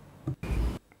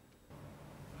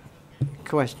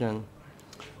 Question.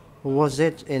 Was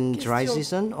it in dry Question.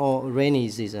 season or rainy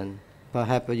season?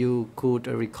 Perhaps you could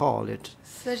recall it.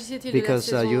 S'agissait-il de la Because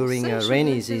saison during sèche ou de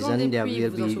rainy la saison season des there pluies?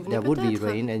 Vous en souvenez would be peut-être.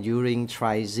 rain, and during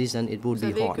dry season it would Vous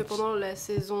be savez hot. que pendant la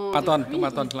saison Attends, des pluies,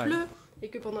 attends, il pleut, et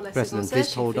que pendant la saison President,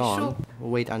 sèche, please il hold fait chaud. on.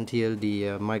 Wait until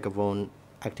the microphone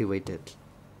activated.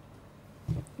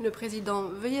 Le président,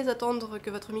 veuillez attendre que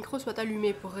votre micro soit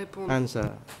allumé pour répondre. Answer.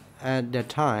 At that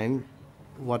time,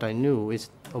 what I knew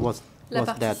was La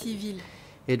partie that civile.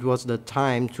 it was the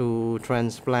time to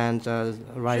transplant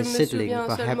rice me seedling. souviens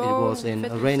Perhaps it seulement was du in fait a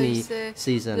qu'il rainy s'agissait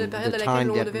season, de la période the à laquelle time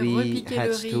on that devait we repiquer had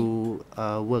le riz.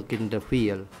 to work in the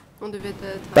field. On devait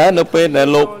តើនៅពេលដែល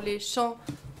លោក dans les champs.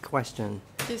 Question.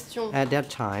 Question. At that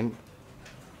time,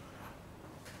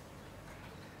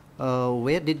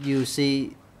 where did you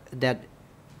see that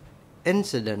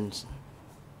incident?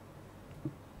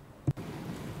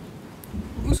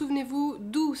 Vous souvenez-vous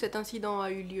d'où cet incident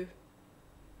a eu lieu?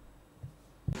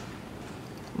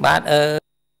 បាទ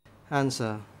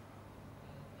Answer.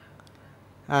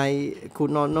 I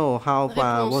could not know how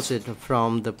far Réponse. was it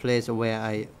from the place where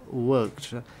I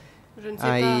worked. Je ne sais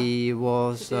pas. I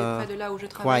was C'était près de là où je quite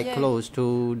travaillais. close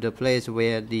to the place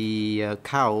where the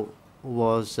cow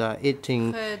was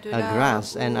eating Près de là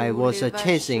grass, and I où was les vaches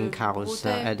chasing cows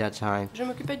broutaient. at that time. Je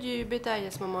m'occupais du bétail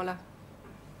à ce moment-là.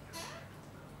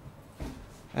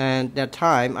 And that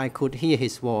time I could hear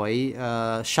his voice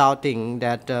shouting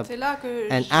that C'est là que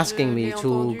and je asking me l'ai to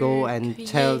entendu go and crier.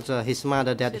 tell his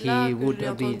mother that C'est là he que would je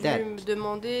l'ai be entendu dead. me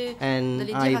demander And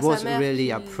d'aller I dire à was sa mère really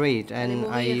qu'il afraid, allait and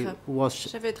mourir.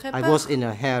 J'avais très I peur. was in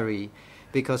a hurry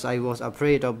because I was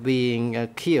afraid of being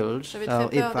killed J'avais très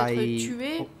if peur d'être I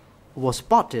tué. was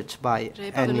spotted by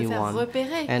J'avais peur de me faire anyone,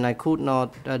 repérer. and I could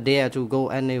not dare to go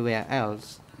anywhere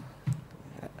else.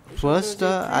 First,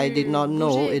 I did not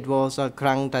know bouger. it was a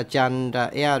Krang Tachan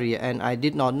area, and I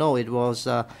did not know it was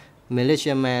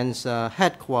militiaman's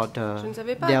headquarters. Je ne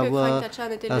savais pas There que were Krang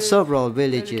Tachan était several le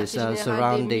villages quartier général des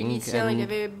surrounding miliciens. Il y and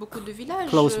avait beaucoup de villages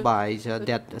close by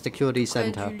that security près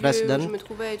center. du lieu où je President, me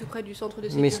trouvais, tout près du centre de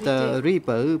sécurité. Mr.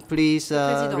 Reaper, please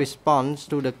Président. respond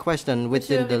to the question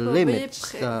within the Monsieur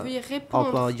limits veuillez of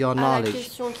répondre your à la knowledge.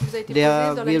 question qui vous a été There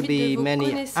posée dans la will limite de be vos many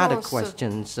other connaissances.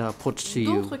 questions put to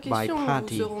you D'autres by questions vous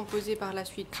party seront posées par la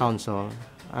suite. council.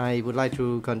 I would like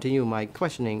to continue my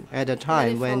questioning. At the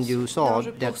time when défense. you saw Non,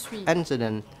 je that poursuis.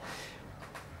 incident,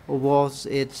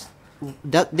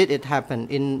 did it happen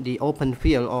in the open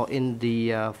field or in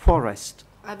the forest?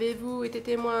 Avez-vous été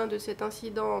témoin de cet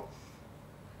incident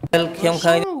ខ្ញុំ dans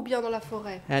ឃើញ le champ ou bien dans la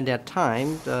forêt? At that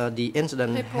time, the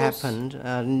incident Réponse.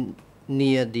 happened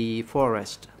near the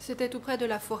forest. C'était tout près de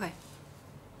la forêt.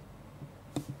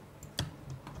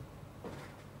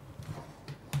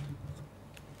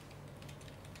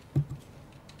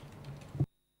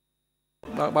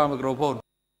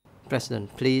 President,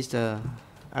 please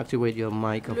activate your Le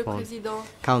microphone. président,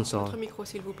 Council. votre micro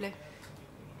s'il vous plaît.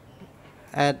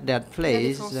 At that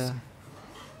place, défense.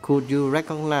 could you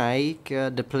recognize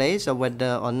the place or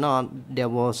whether or not there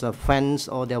was a fence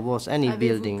or there was any Avez-vous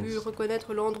buildings? pu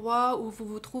reconnaître l'endroit où vous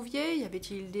vous trouviez? Y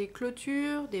avait-il des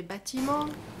clôtures, des bâtiments?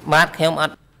 បាទខ្ញុំអ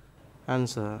ត់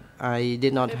Answer: I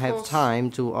did not have Réponse. time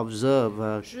to observe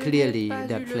Je clearly n'ai pas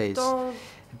that eu le place temps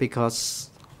because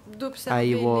d'observer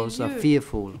I les was lieux.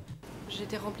 fearful.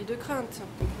 J'étais rempli de crainte.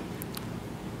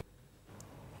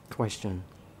 Question: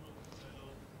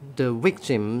 the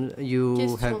victim you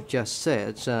Question. have just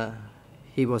said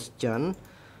he was Jan.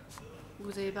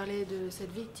 Vous avez parlé de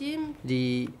cette victime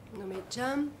The nommée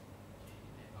Jam.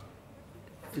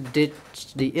 Did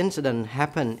the incident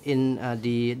happen in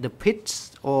the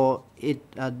pits or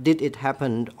did it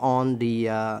happen on the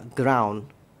ground?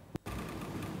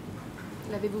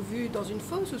 L'avez-vous vu dans une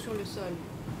fosse ou sur le sol?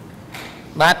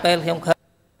 បាទពេលខ្ញុំឃើញ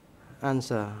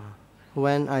Answer: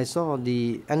 when I saw the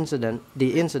incident,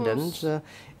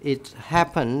 it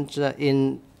happened in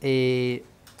a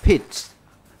pit,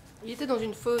 Il était dans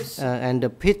une fosse. and the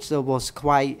pit was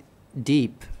quite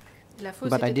deep, La fosse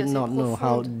but I était did assez not know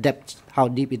profonde. how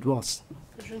deep it was.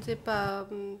 Je ne sais pas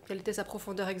quelle était sa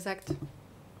profondeur exacte.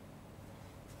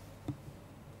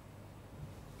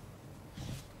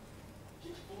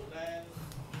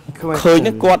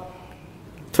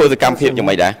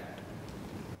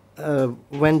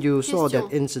 When you saw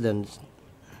that incident,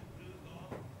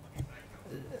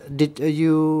 did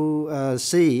you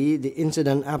see the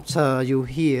incident after you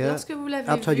Lorsque vous l'avez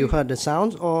after you vu, heard the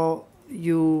sounds, or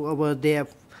you were there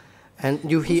and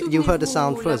you heard the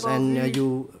sound souvenez-vous first and l'avoir vu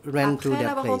you ran to après that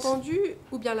l'avoir place? entendu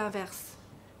ou bien l'inverse?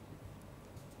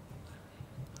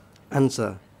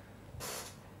 Answer: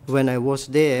 when I was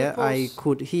there, I Réponse.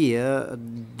 could hear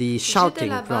the J'étais shouting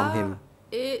from là-bas him.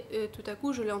 et tout à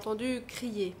coup je l'ai entendu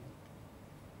crier.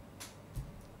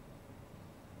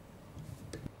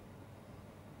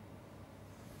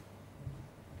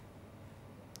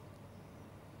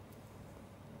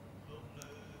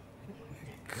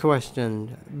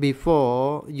 Question: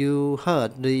 before you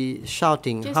heard the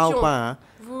shouting, how Question. far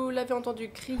Vous l'avez entendu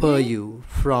were crier. you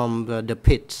from the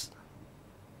pits?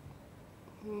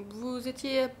 Vous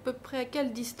étiez à peu près à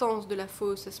quelle distance de la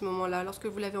fosse à ce moment-là, lorsque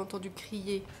vous l'avez entendu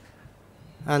crier?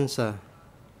 Answer: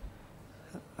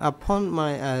 upon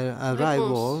my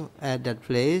arrival at that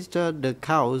place, the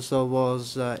cows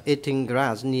was eating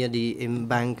grass near the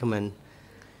embankment,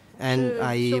 and Je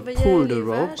I surveillais pulled the les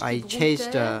rope. vaches I qui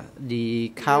chased broutaient the le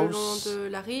long cows, de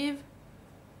la rive,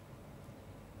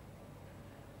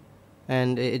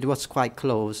 and it was quite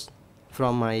close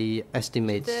from my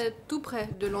estimates. c'était tout près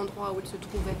de l'endroit où il se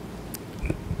trouvait.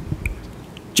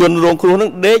 ជនរងគ្រោះនឹង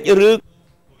ដេកឬ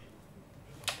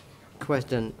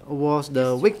Question: was the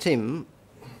victim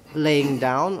laying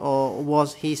down or was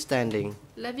he standing?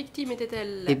 La victime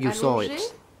était-elle If you saw allongée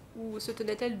it. ou se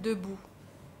tenait-elle debout?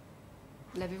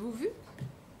 L'avez-vous vu?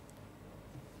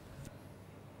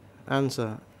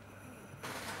 Answer: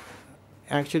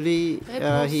 actually,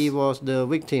 Réponse. he was the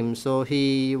victim, so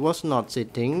he was not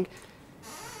sitting.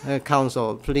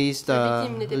 Counsel, please La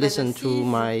victime n'était pas listen to assise.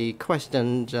 my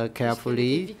questions Puisqu'elle était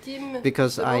carefully, victime,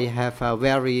 because I seulement. have a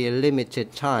very limited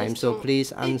time. So Question.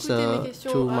 please Écoutez mes answer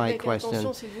questions to my avec attention,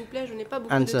 question. s'il vous plaît, je n'ai pas beaucoup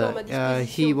de temps à ma Answer: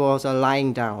 he disposition. was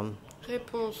lying down.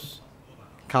 Réponse.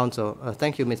 Counsel: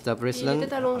 thank you, Mr. President.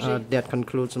 était allongé. That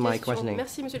concludes my Question. questioning.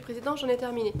 Merci, Monsieur le Président, j'en ai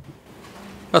terminé.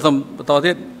 បាទសូមបន្ត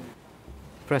ទៀត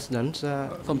President,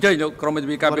 សូមអញ្ជើញលោកក្រុមមេធា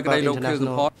វីការ what ពីក្តី about លោកខៀវ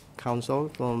សុផត international counsel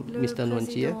from Le Mr.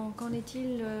 Nuanchia? président, qu'en est-il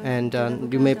And de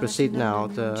l'avocat you may proceed now,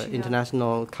 international the Nuanchia?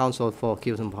 international counsel for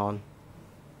Khieu Samphan.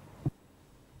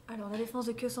 Alors, la défense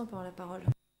de Khieu Samphan, la parole.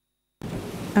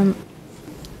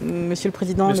 Monsieur le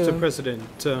Président, Mr. President,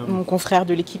 mon confrère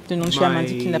de l'équipe de Nunchia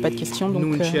m'indique qu'il n'a pas de questions,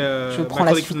 donc je prends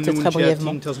la suite très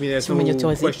brièvement, si vous m'y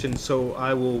autorisez. questions, so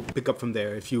I will pick up from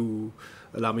there if you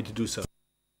allow me to do so.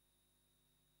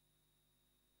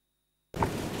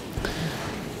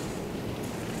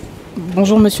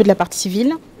 Bonjour Monsieur de la partie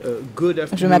civile. Good Je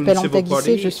afternoon, m'appelle civil Anta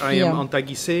Guissé, je party. I suis am Anta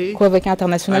Guissé. co-avocat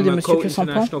international de I'm a Monsieur Khieu Samphan.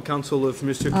 co-international counsel of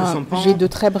Mr. Khieu Samphan. J'ai de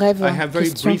très brèves I have very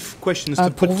questions brief questions to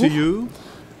pour put vous. to you.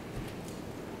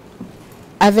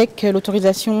 Avec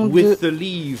l'autorisation de With the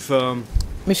leave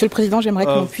Monsieur le Président, j'aimerais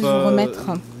qu'on puisse vous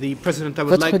remettre the President, I would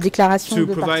votre like déclaration to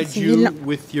de partie provide civile, you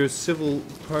with your civil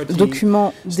party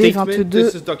document statement. D22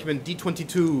 This is document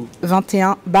D22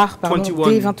 21 barre pardon 21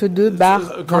 D22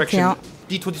 barre correction 21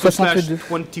 D22 slash 62.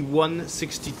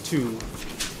 2162.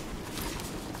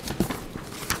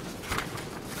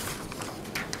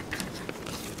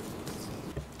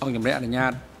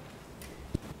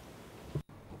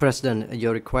 President,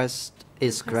 your request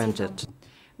is granted.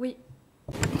 Oui.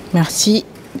 Merci.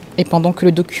 Et pendant que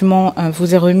le document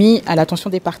vous est remis à l'attention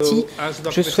des parties,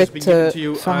 je souhaite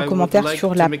faire un commentaire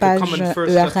sur la page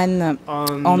ERN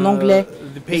en anglais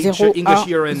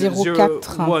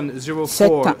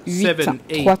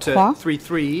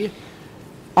 01047833,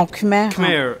 en khmer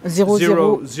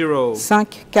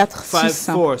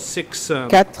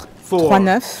 00546439.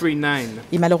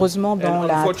 Et malheureusement, dans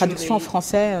la traduction en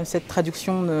français, cette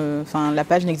traduction, la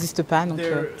page n'existe pas. Donc,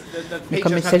 mais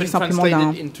comme il s'agit simplement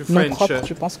d'un nom propre,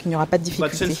 je pense qu'il n'y aura pas de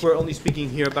difficulté.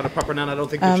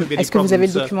 Est-ce que vous avez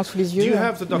le document sous les yeux,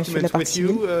 monsieur de la partie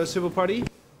civile?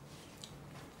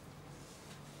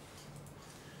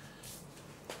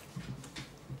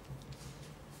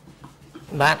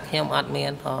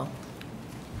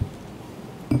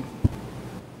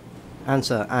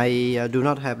 Answer, I do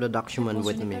not have the document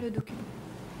with me.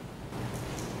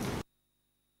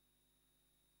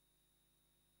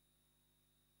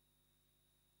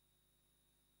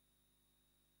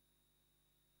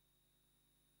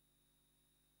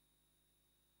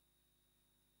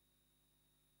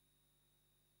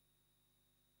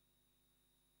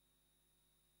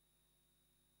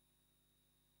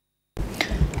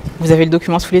 Vous avez le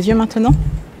document sous les yeux maintenant?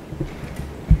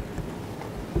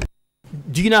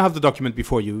 Do you now have the document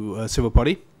before you, civil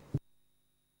party?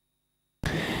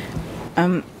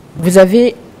 Vous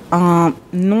avez un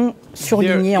nom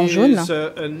surligné en jaune.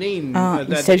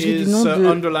 Il s'agit du nom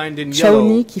de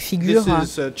Chownie qui figure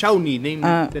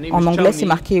en anglais, c'est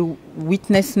marqué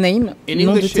witness name,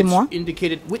 nom de témoin.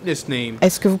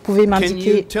 Est-ce que vous pouvez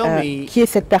m'indiquer qui est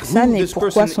cette personne et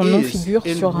pourquoi son nom figure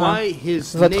sur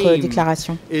votre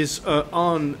déclaration?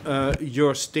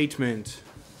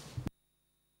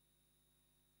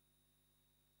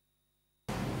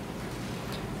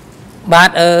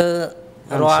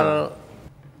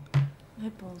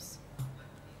 Réponse.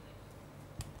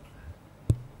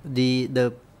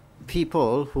 The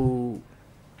people who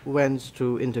went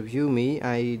to interview me,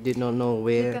 I did not know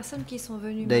Les where personnes qui sont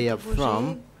venues they are m'interroger,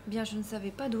 from. bien je ne savais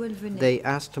pas d'où elles venaient. They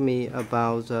asked me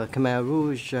about Khmer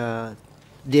Rouge,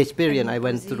 the experience I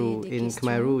went through in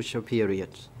Khmer Rouge period.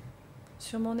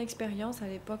 Sur mon expérience à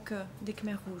l'époque des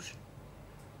Khmers rouges.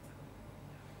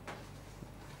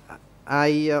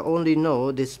 I only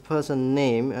know this person's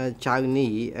name,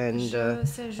 Chownie, and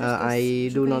I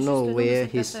do not know where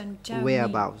his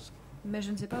whereabouts. Mais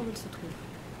je ne sais pas où il se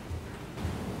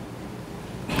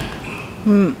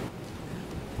trouve.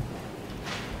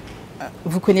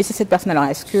 Vous connaissez cette personne, alors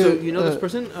est-ce que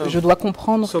je dois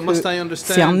comprendre que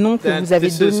c'est un nom que vous avez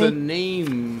donné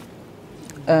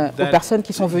aux personnes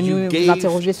qui sont venues vous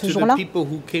interroger ce jour-là?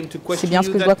 C'est bien ce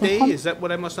que je dois comprendre?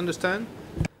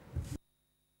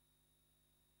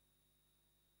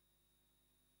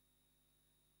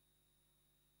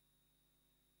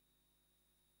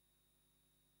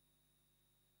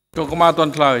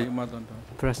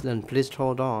 President, please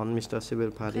hold on, Mr.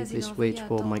 Civil Party. Please wait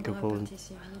for microphone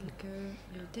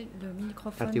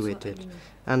activated.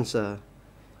 Answer.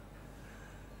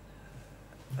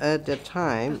 At that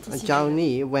time,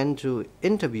 Chownie went to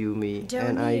interview me,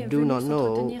 and I do not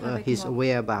know his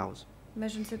whereabouts.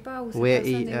 Where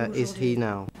is he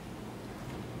now?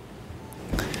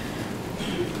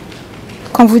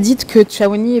 Quand vous dites que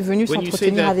Chownie est venue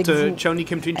s'entretenir avec vous,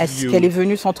 est-ce qu'elle est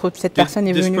venue cette personne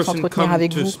est venue s'entretenir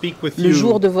avec vous le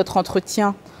jour de votre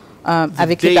entretien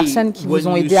avec les personnes qui vous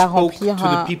ont aidé à remplir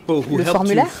le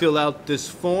formulaire?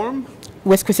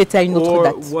 Ou est-ce que c'était à une autre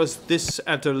date?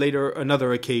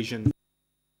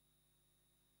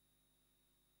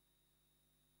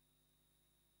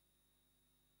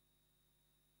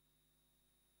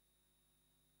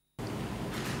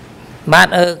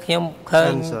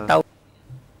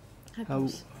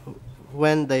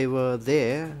 When they were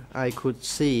there, I could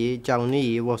see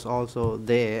Chownie was also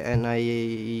there, and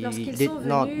I did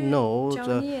not know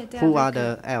who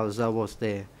other else was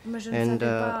there. And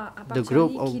the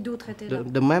group of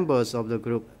the members of the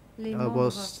group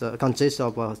consists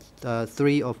of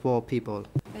 3 or 4 people.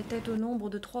 Était au nombre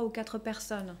de 3 ou 4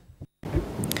 personnes.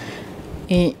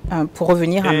 Et pour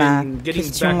revenir à ma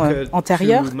question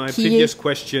antérieure, qui est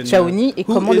Chownie et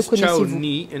comment le connaissez-vous?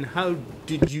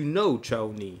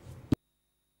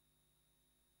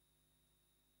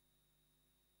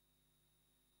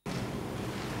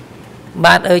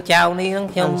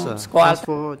 As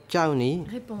for Chownie,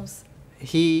 Réponse.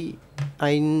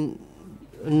 I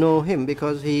know him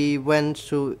because he went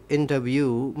to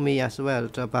interview me as well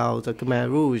about the Khmer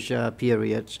Rouge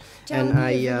period, and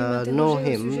I know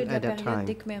him at that time.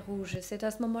 C'est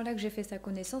à ce moment-là que j'ai fait sa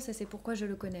connaissance et c'est pourquoi je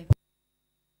le connais.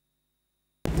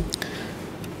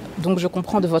 Donc je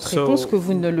comprends de votre réponse que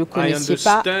vous ne le connaissiez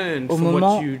pas au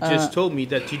moment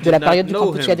de la période du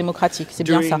Kampuchea démocratique. C'est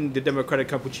bien ça.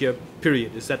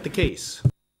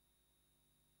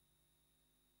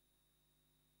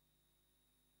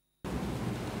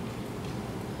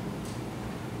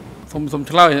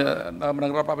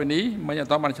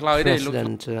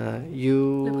 President,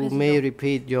 you may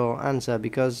repeat your answer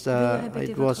because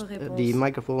it was the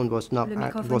microphone was not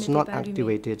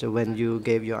activated when you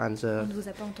gave your answer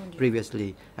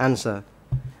previously. Answer.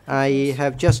 I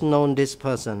have just known this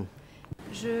person.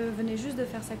 Je venais juste de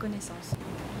faire sa connaissance.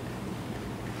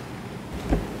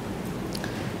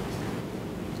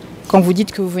 Quand vous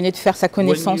dites que vous venez de faire sa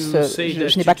connaissance,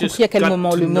 je n'ai pas compris à quel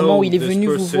moment, le moment où il est venu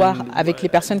vous voir avec les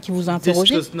personnes qui vous ont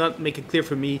interrogé.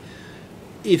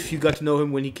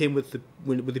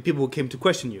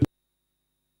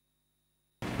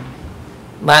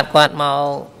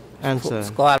 Answer.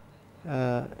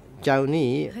 Chau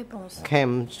Ni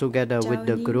came together with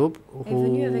the group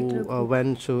who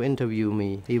went to interview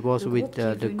me. He was with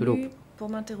the group. Pour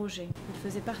m'interroger. Il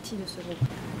faisait partie de ce groupe.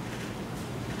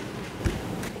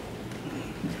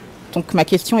 Donc ma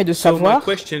question est de savoir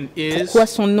pourquoi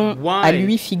son nom à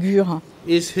lui figure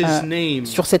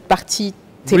sur cette partie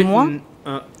témoin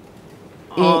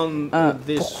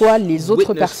et pourquoi les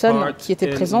autres personnes qui étaient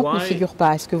présentes ne figurent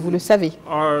pas. Est-ce que vous le savez?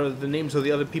 Answer.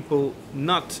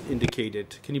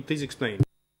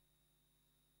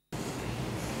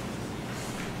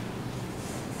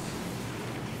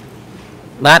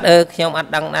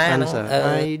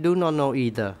 I do not know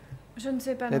either. Je ne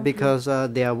sais pas non plus. Because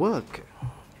their work.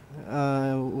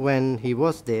 When he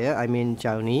was there, I mean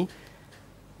Chau Ni,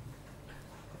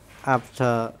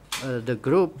 after the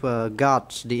group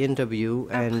got the interview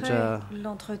and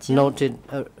noted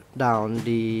down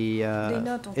the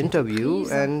interview,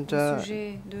 and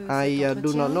I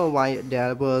do not know why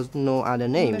there was no other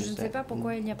names. Je ne sais pas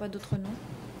pourquoi il n'y a pas d'autres noms.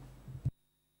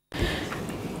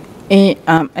 Et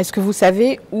est-ce que vous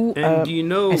savez où,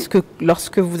 est-ce que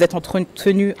lorsque vous êtes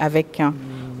entretenu avec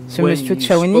ce monsieur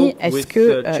Chau Ni, est-ce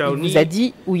qu'il vous a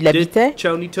dit où il habitait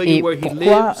et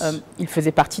pourquoi il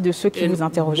faisait partie de ceux qui vous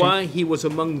interrogeaient? At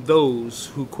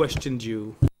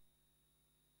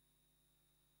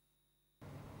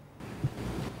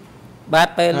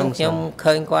that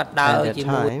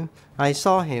time, I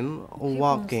saw him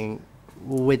walking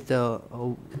with the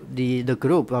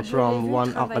group from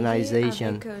one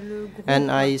organization, and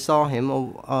I saw him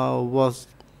was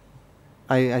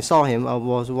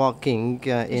walking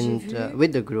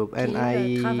with the group, and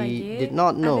I did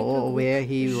not know where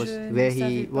he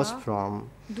was from.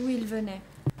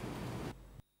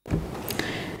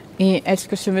 Et est-ce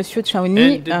que ce monsieur Chau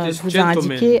Ni vous a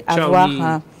indiqué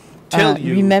avoir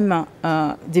lui-même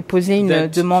déposé une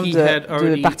demande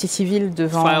de partie civile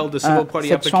devant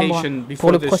cette chambre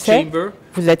pour le procès?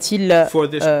 Vous a-t-il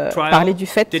parlé du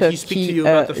fait qu'il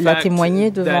a témoigné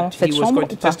devant cette chambre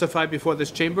ou pas?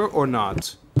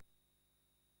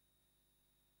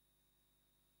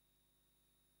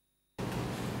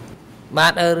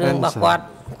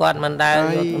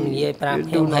 I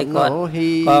do not know.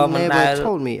 He never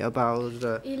told me about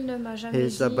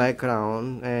his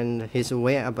background and his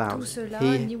whereabouts.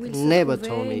 He never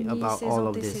told me about all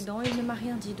of this.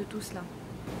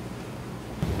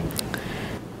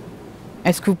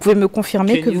 Est-ce que vous pouvez me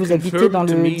confirmer que vous habitez dans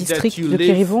le district de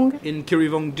Kirivong?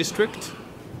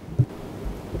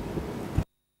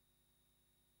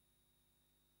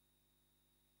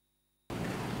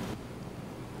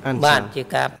 Answer.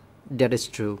 That is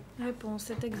true. Réponse,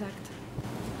 c'est exact.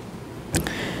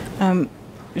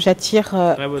 J'attire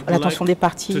l'attention des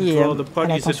parties et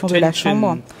l'attention de la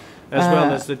Chambre,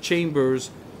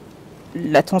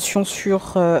 l'attention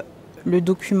sur le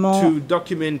document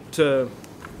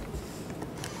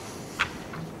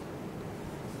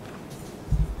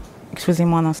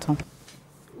Excusez-moi un instant.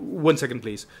 1 second,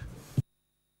 please.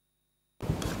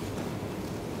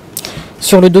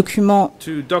 Sur le document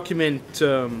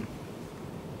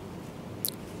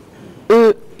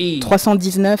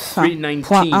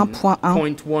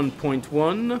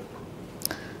E319.1.1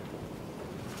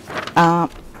 à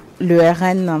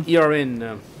l'ERN,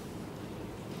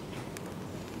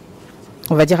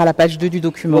 on va dire à la page 2 du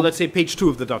document. Well, let's say page 2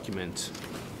 of the document.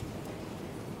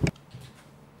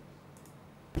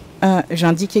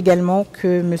 J'indique également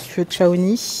que M. Chau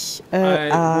Ni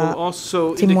a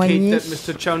témoigné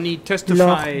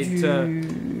lors du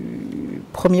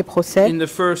premier procès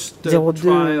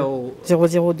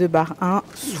 002/1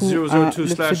 sous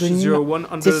le pseudonyme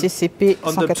TCCP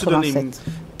 187.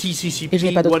 Et je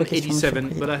n'ai pas d'autres questions.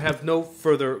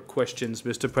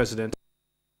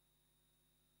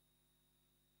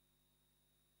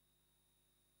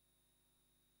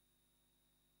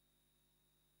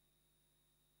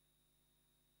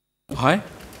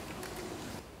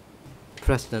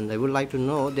 President, I would like to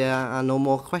know there are no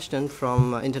more questions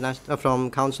from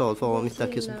from Council for Mr.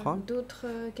 Kyusampon.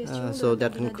 So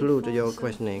that concludes your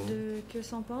questioning.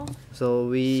 So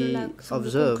we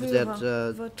observe that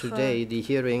today the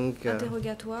hearing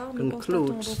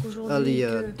concludes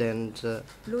earlier than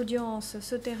l'audience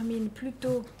se termine plus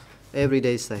tôt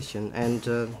everyday session and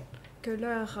que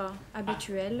l'heure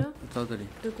habituelle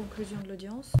de conclusion de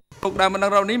l'audience. The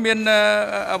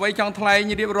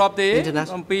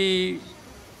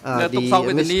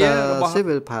Mr.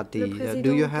 Civil Party,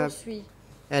 do you have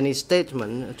any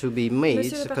statement to be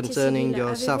made concerning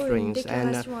your sufferings,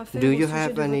 and do you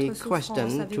have any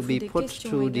question to be put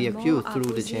to the accused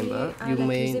through the chamber? You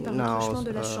may now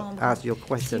ask your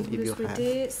question if you have.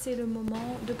 C'est le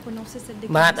moment de prononcer cette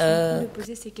déclaration ou de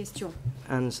poser ces questions.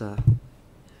 Answer.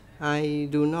 I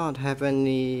do not have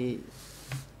any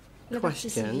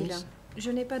questions. Je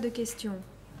n'ai pas de questions.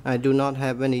 I do not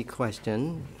have any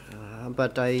question,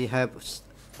 but I have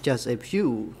just a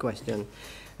few questions.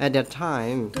 At that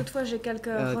time,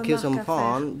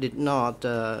 Kyusampon did not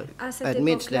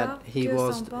admit that he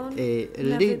was a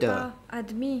leader,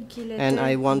 and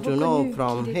I want to know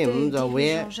from him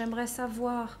where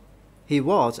he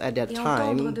was at that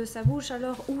time,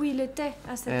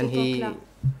 and he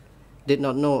did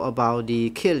not know about the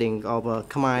killing of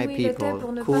Khmer people.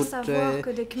 Could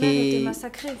he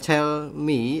tell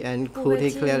me and could he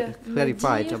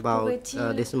clarify about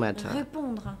this matter?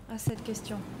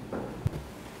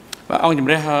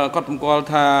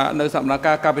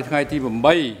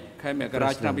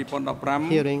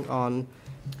 Hearing on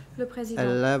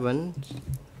 11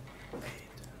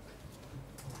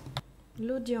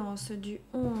 L'audience du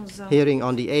 11. Hearing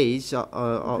on the 8th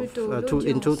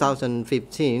in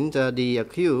 2015, the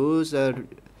accused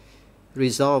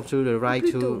resolved to the right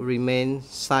to remain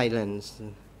silent.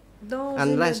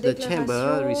 Unless the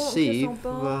chamber receives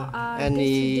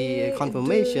any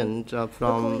confirmation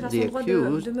from the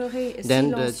accused,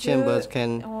 then the chamber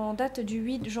can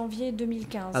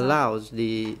allow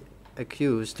the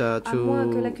accused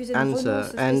to answer,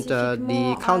 and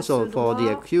the counsel for the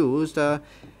accused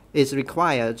is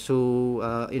required to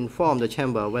inform the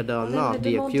chamber whether or not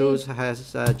the accused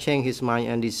has changed his mind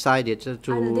and decided to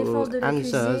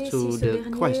answer to the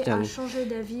question.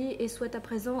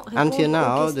 Until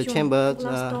now, the chamber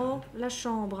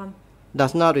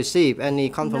does not receive any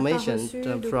confirmation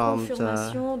from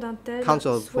the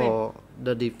counsel for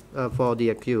the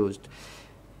accused.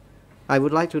 I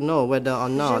would like to know whether or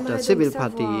not the civil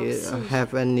party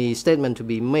have any statement to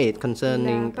be made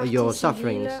concerning your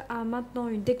sufferings. A maintenant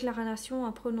une déclaration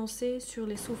à prononcer sur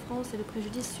les souffrances et le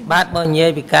préjudice subi. As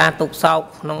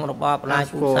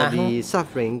for the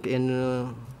suffering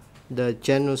in the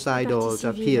genocidal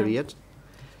period,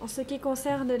 en ce qui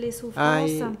concerne les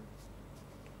souffrances,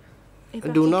 I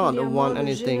do not want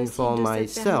anything for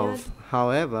myself.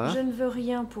 However, je ne veux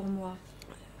rien pour moi.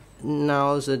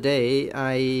 Nowadays,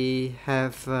 I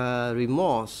have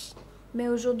remorse. Mais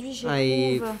aujourd'hui,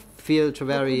 I feel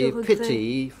very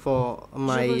pity for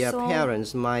my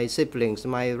parents, my siblings,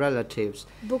 my relatives.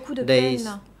 They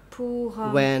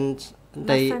went.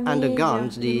 They undergone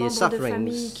the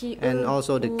sufferings and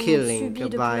also the killing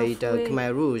by the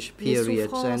Khmer Rouge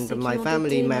periods, and my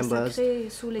family members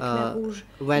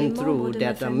went through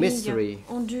that misery.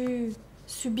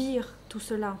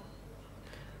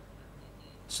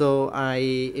 So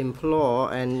I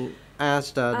implore and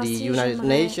ask the United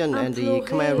Nations and the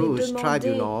Khmer Rouge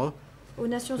Tribunal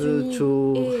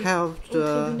to help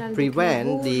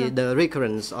prevent the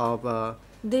recurrence of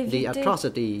the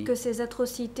atrocity. Que ces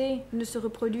atrocités ne se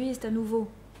reproduisent à nouveau.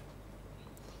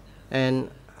 And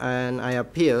I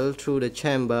appeal to the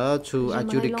chamber to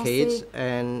adjudicate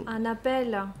and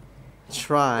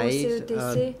try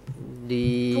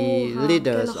the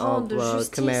leaders of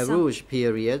Khmer Rouge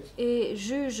period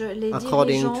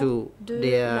according to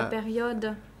their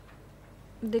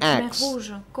acts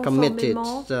committed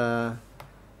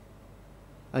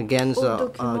against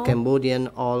Cambodians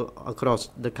all across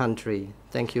the country.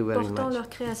 Thank you very much.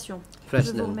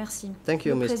 President. Thank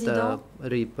you, Mr.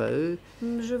 Ripo.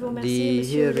 The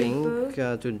hearing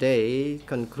today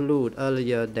conclude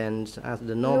earlier than as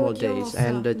the normal days,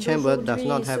 and the chamber does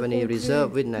not have any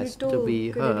reserved witness to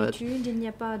be heard.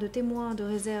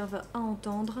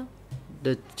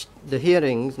 The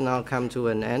hearings now come to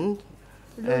an end,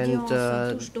 and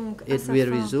it will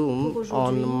resume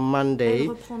on Monday,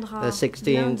 the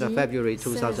 16th of February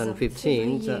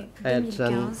 2015 at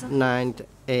 9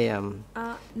 a.m.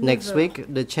 Next week,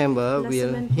 the chamber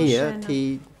will hear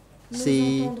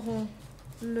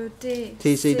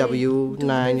TCW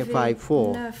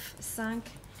 954.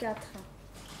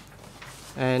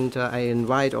 And I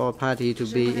invite all parties to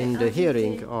be in the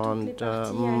hearing on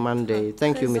Monday.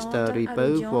 Thank you, Mr.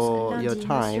 Ripo, for your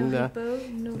time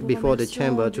before the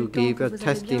chamber to give a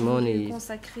testimony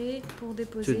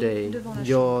today.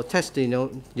 Your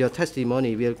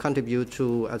testimony will contribute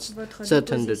to a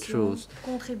certain the truth.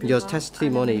 Your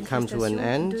testimony comes to an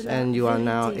end, and you are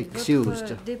now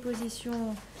excused.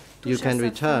 You can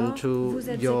return to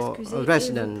your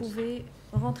residence.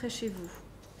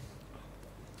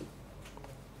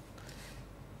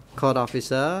 Court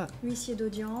officer,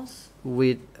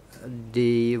 with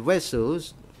the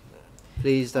vessels,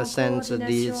 please send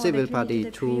the civil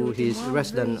party to his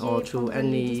residence or to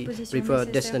any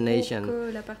preferred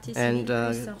destination. And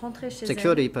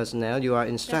security personnel, you are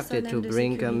instructed to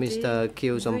bring Mr.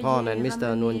 Khieu Samphan and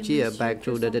Mr. Nuon Chea back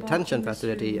to the detention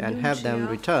facility and have them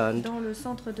returned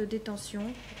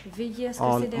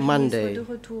on Monday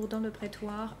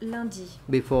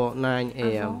before 9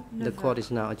 a.m. The court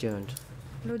is now adjourned.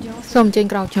 សូមអញ្ជើញ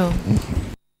ក្រោកឈរ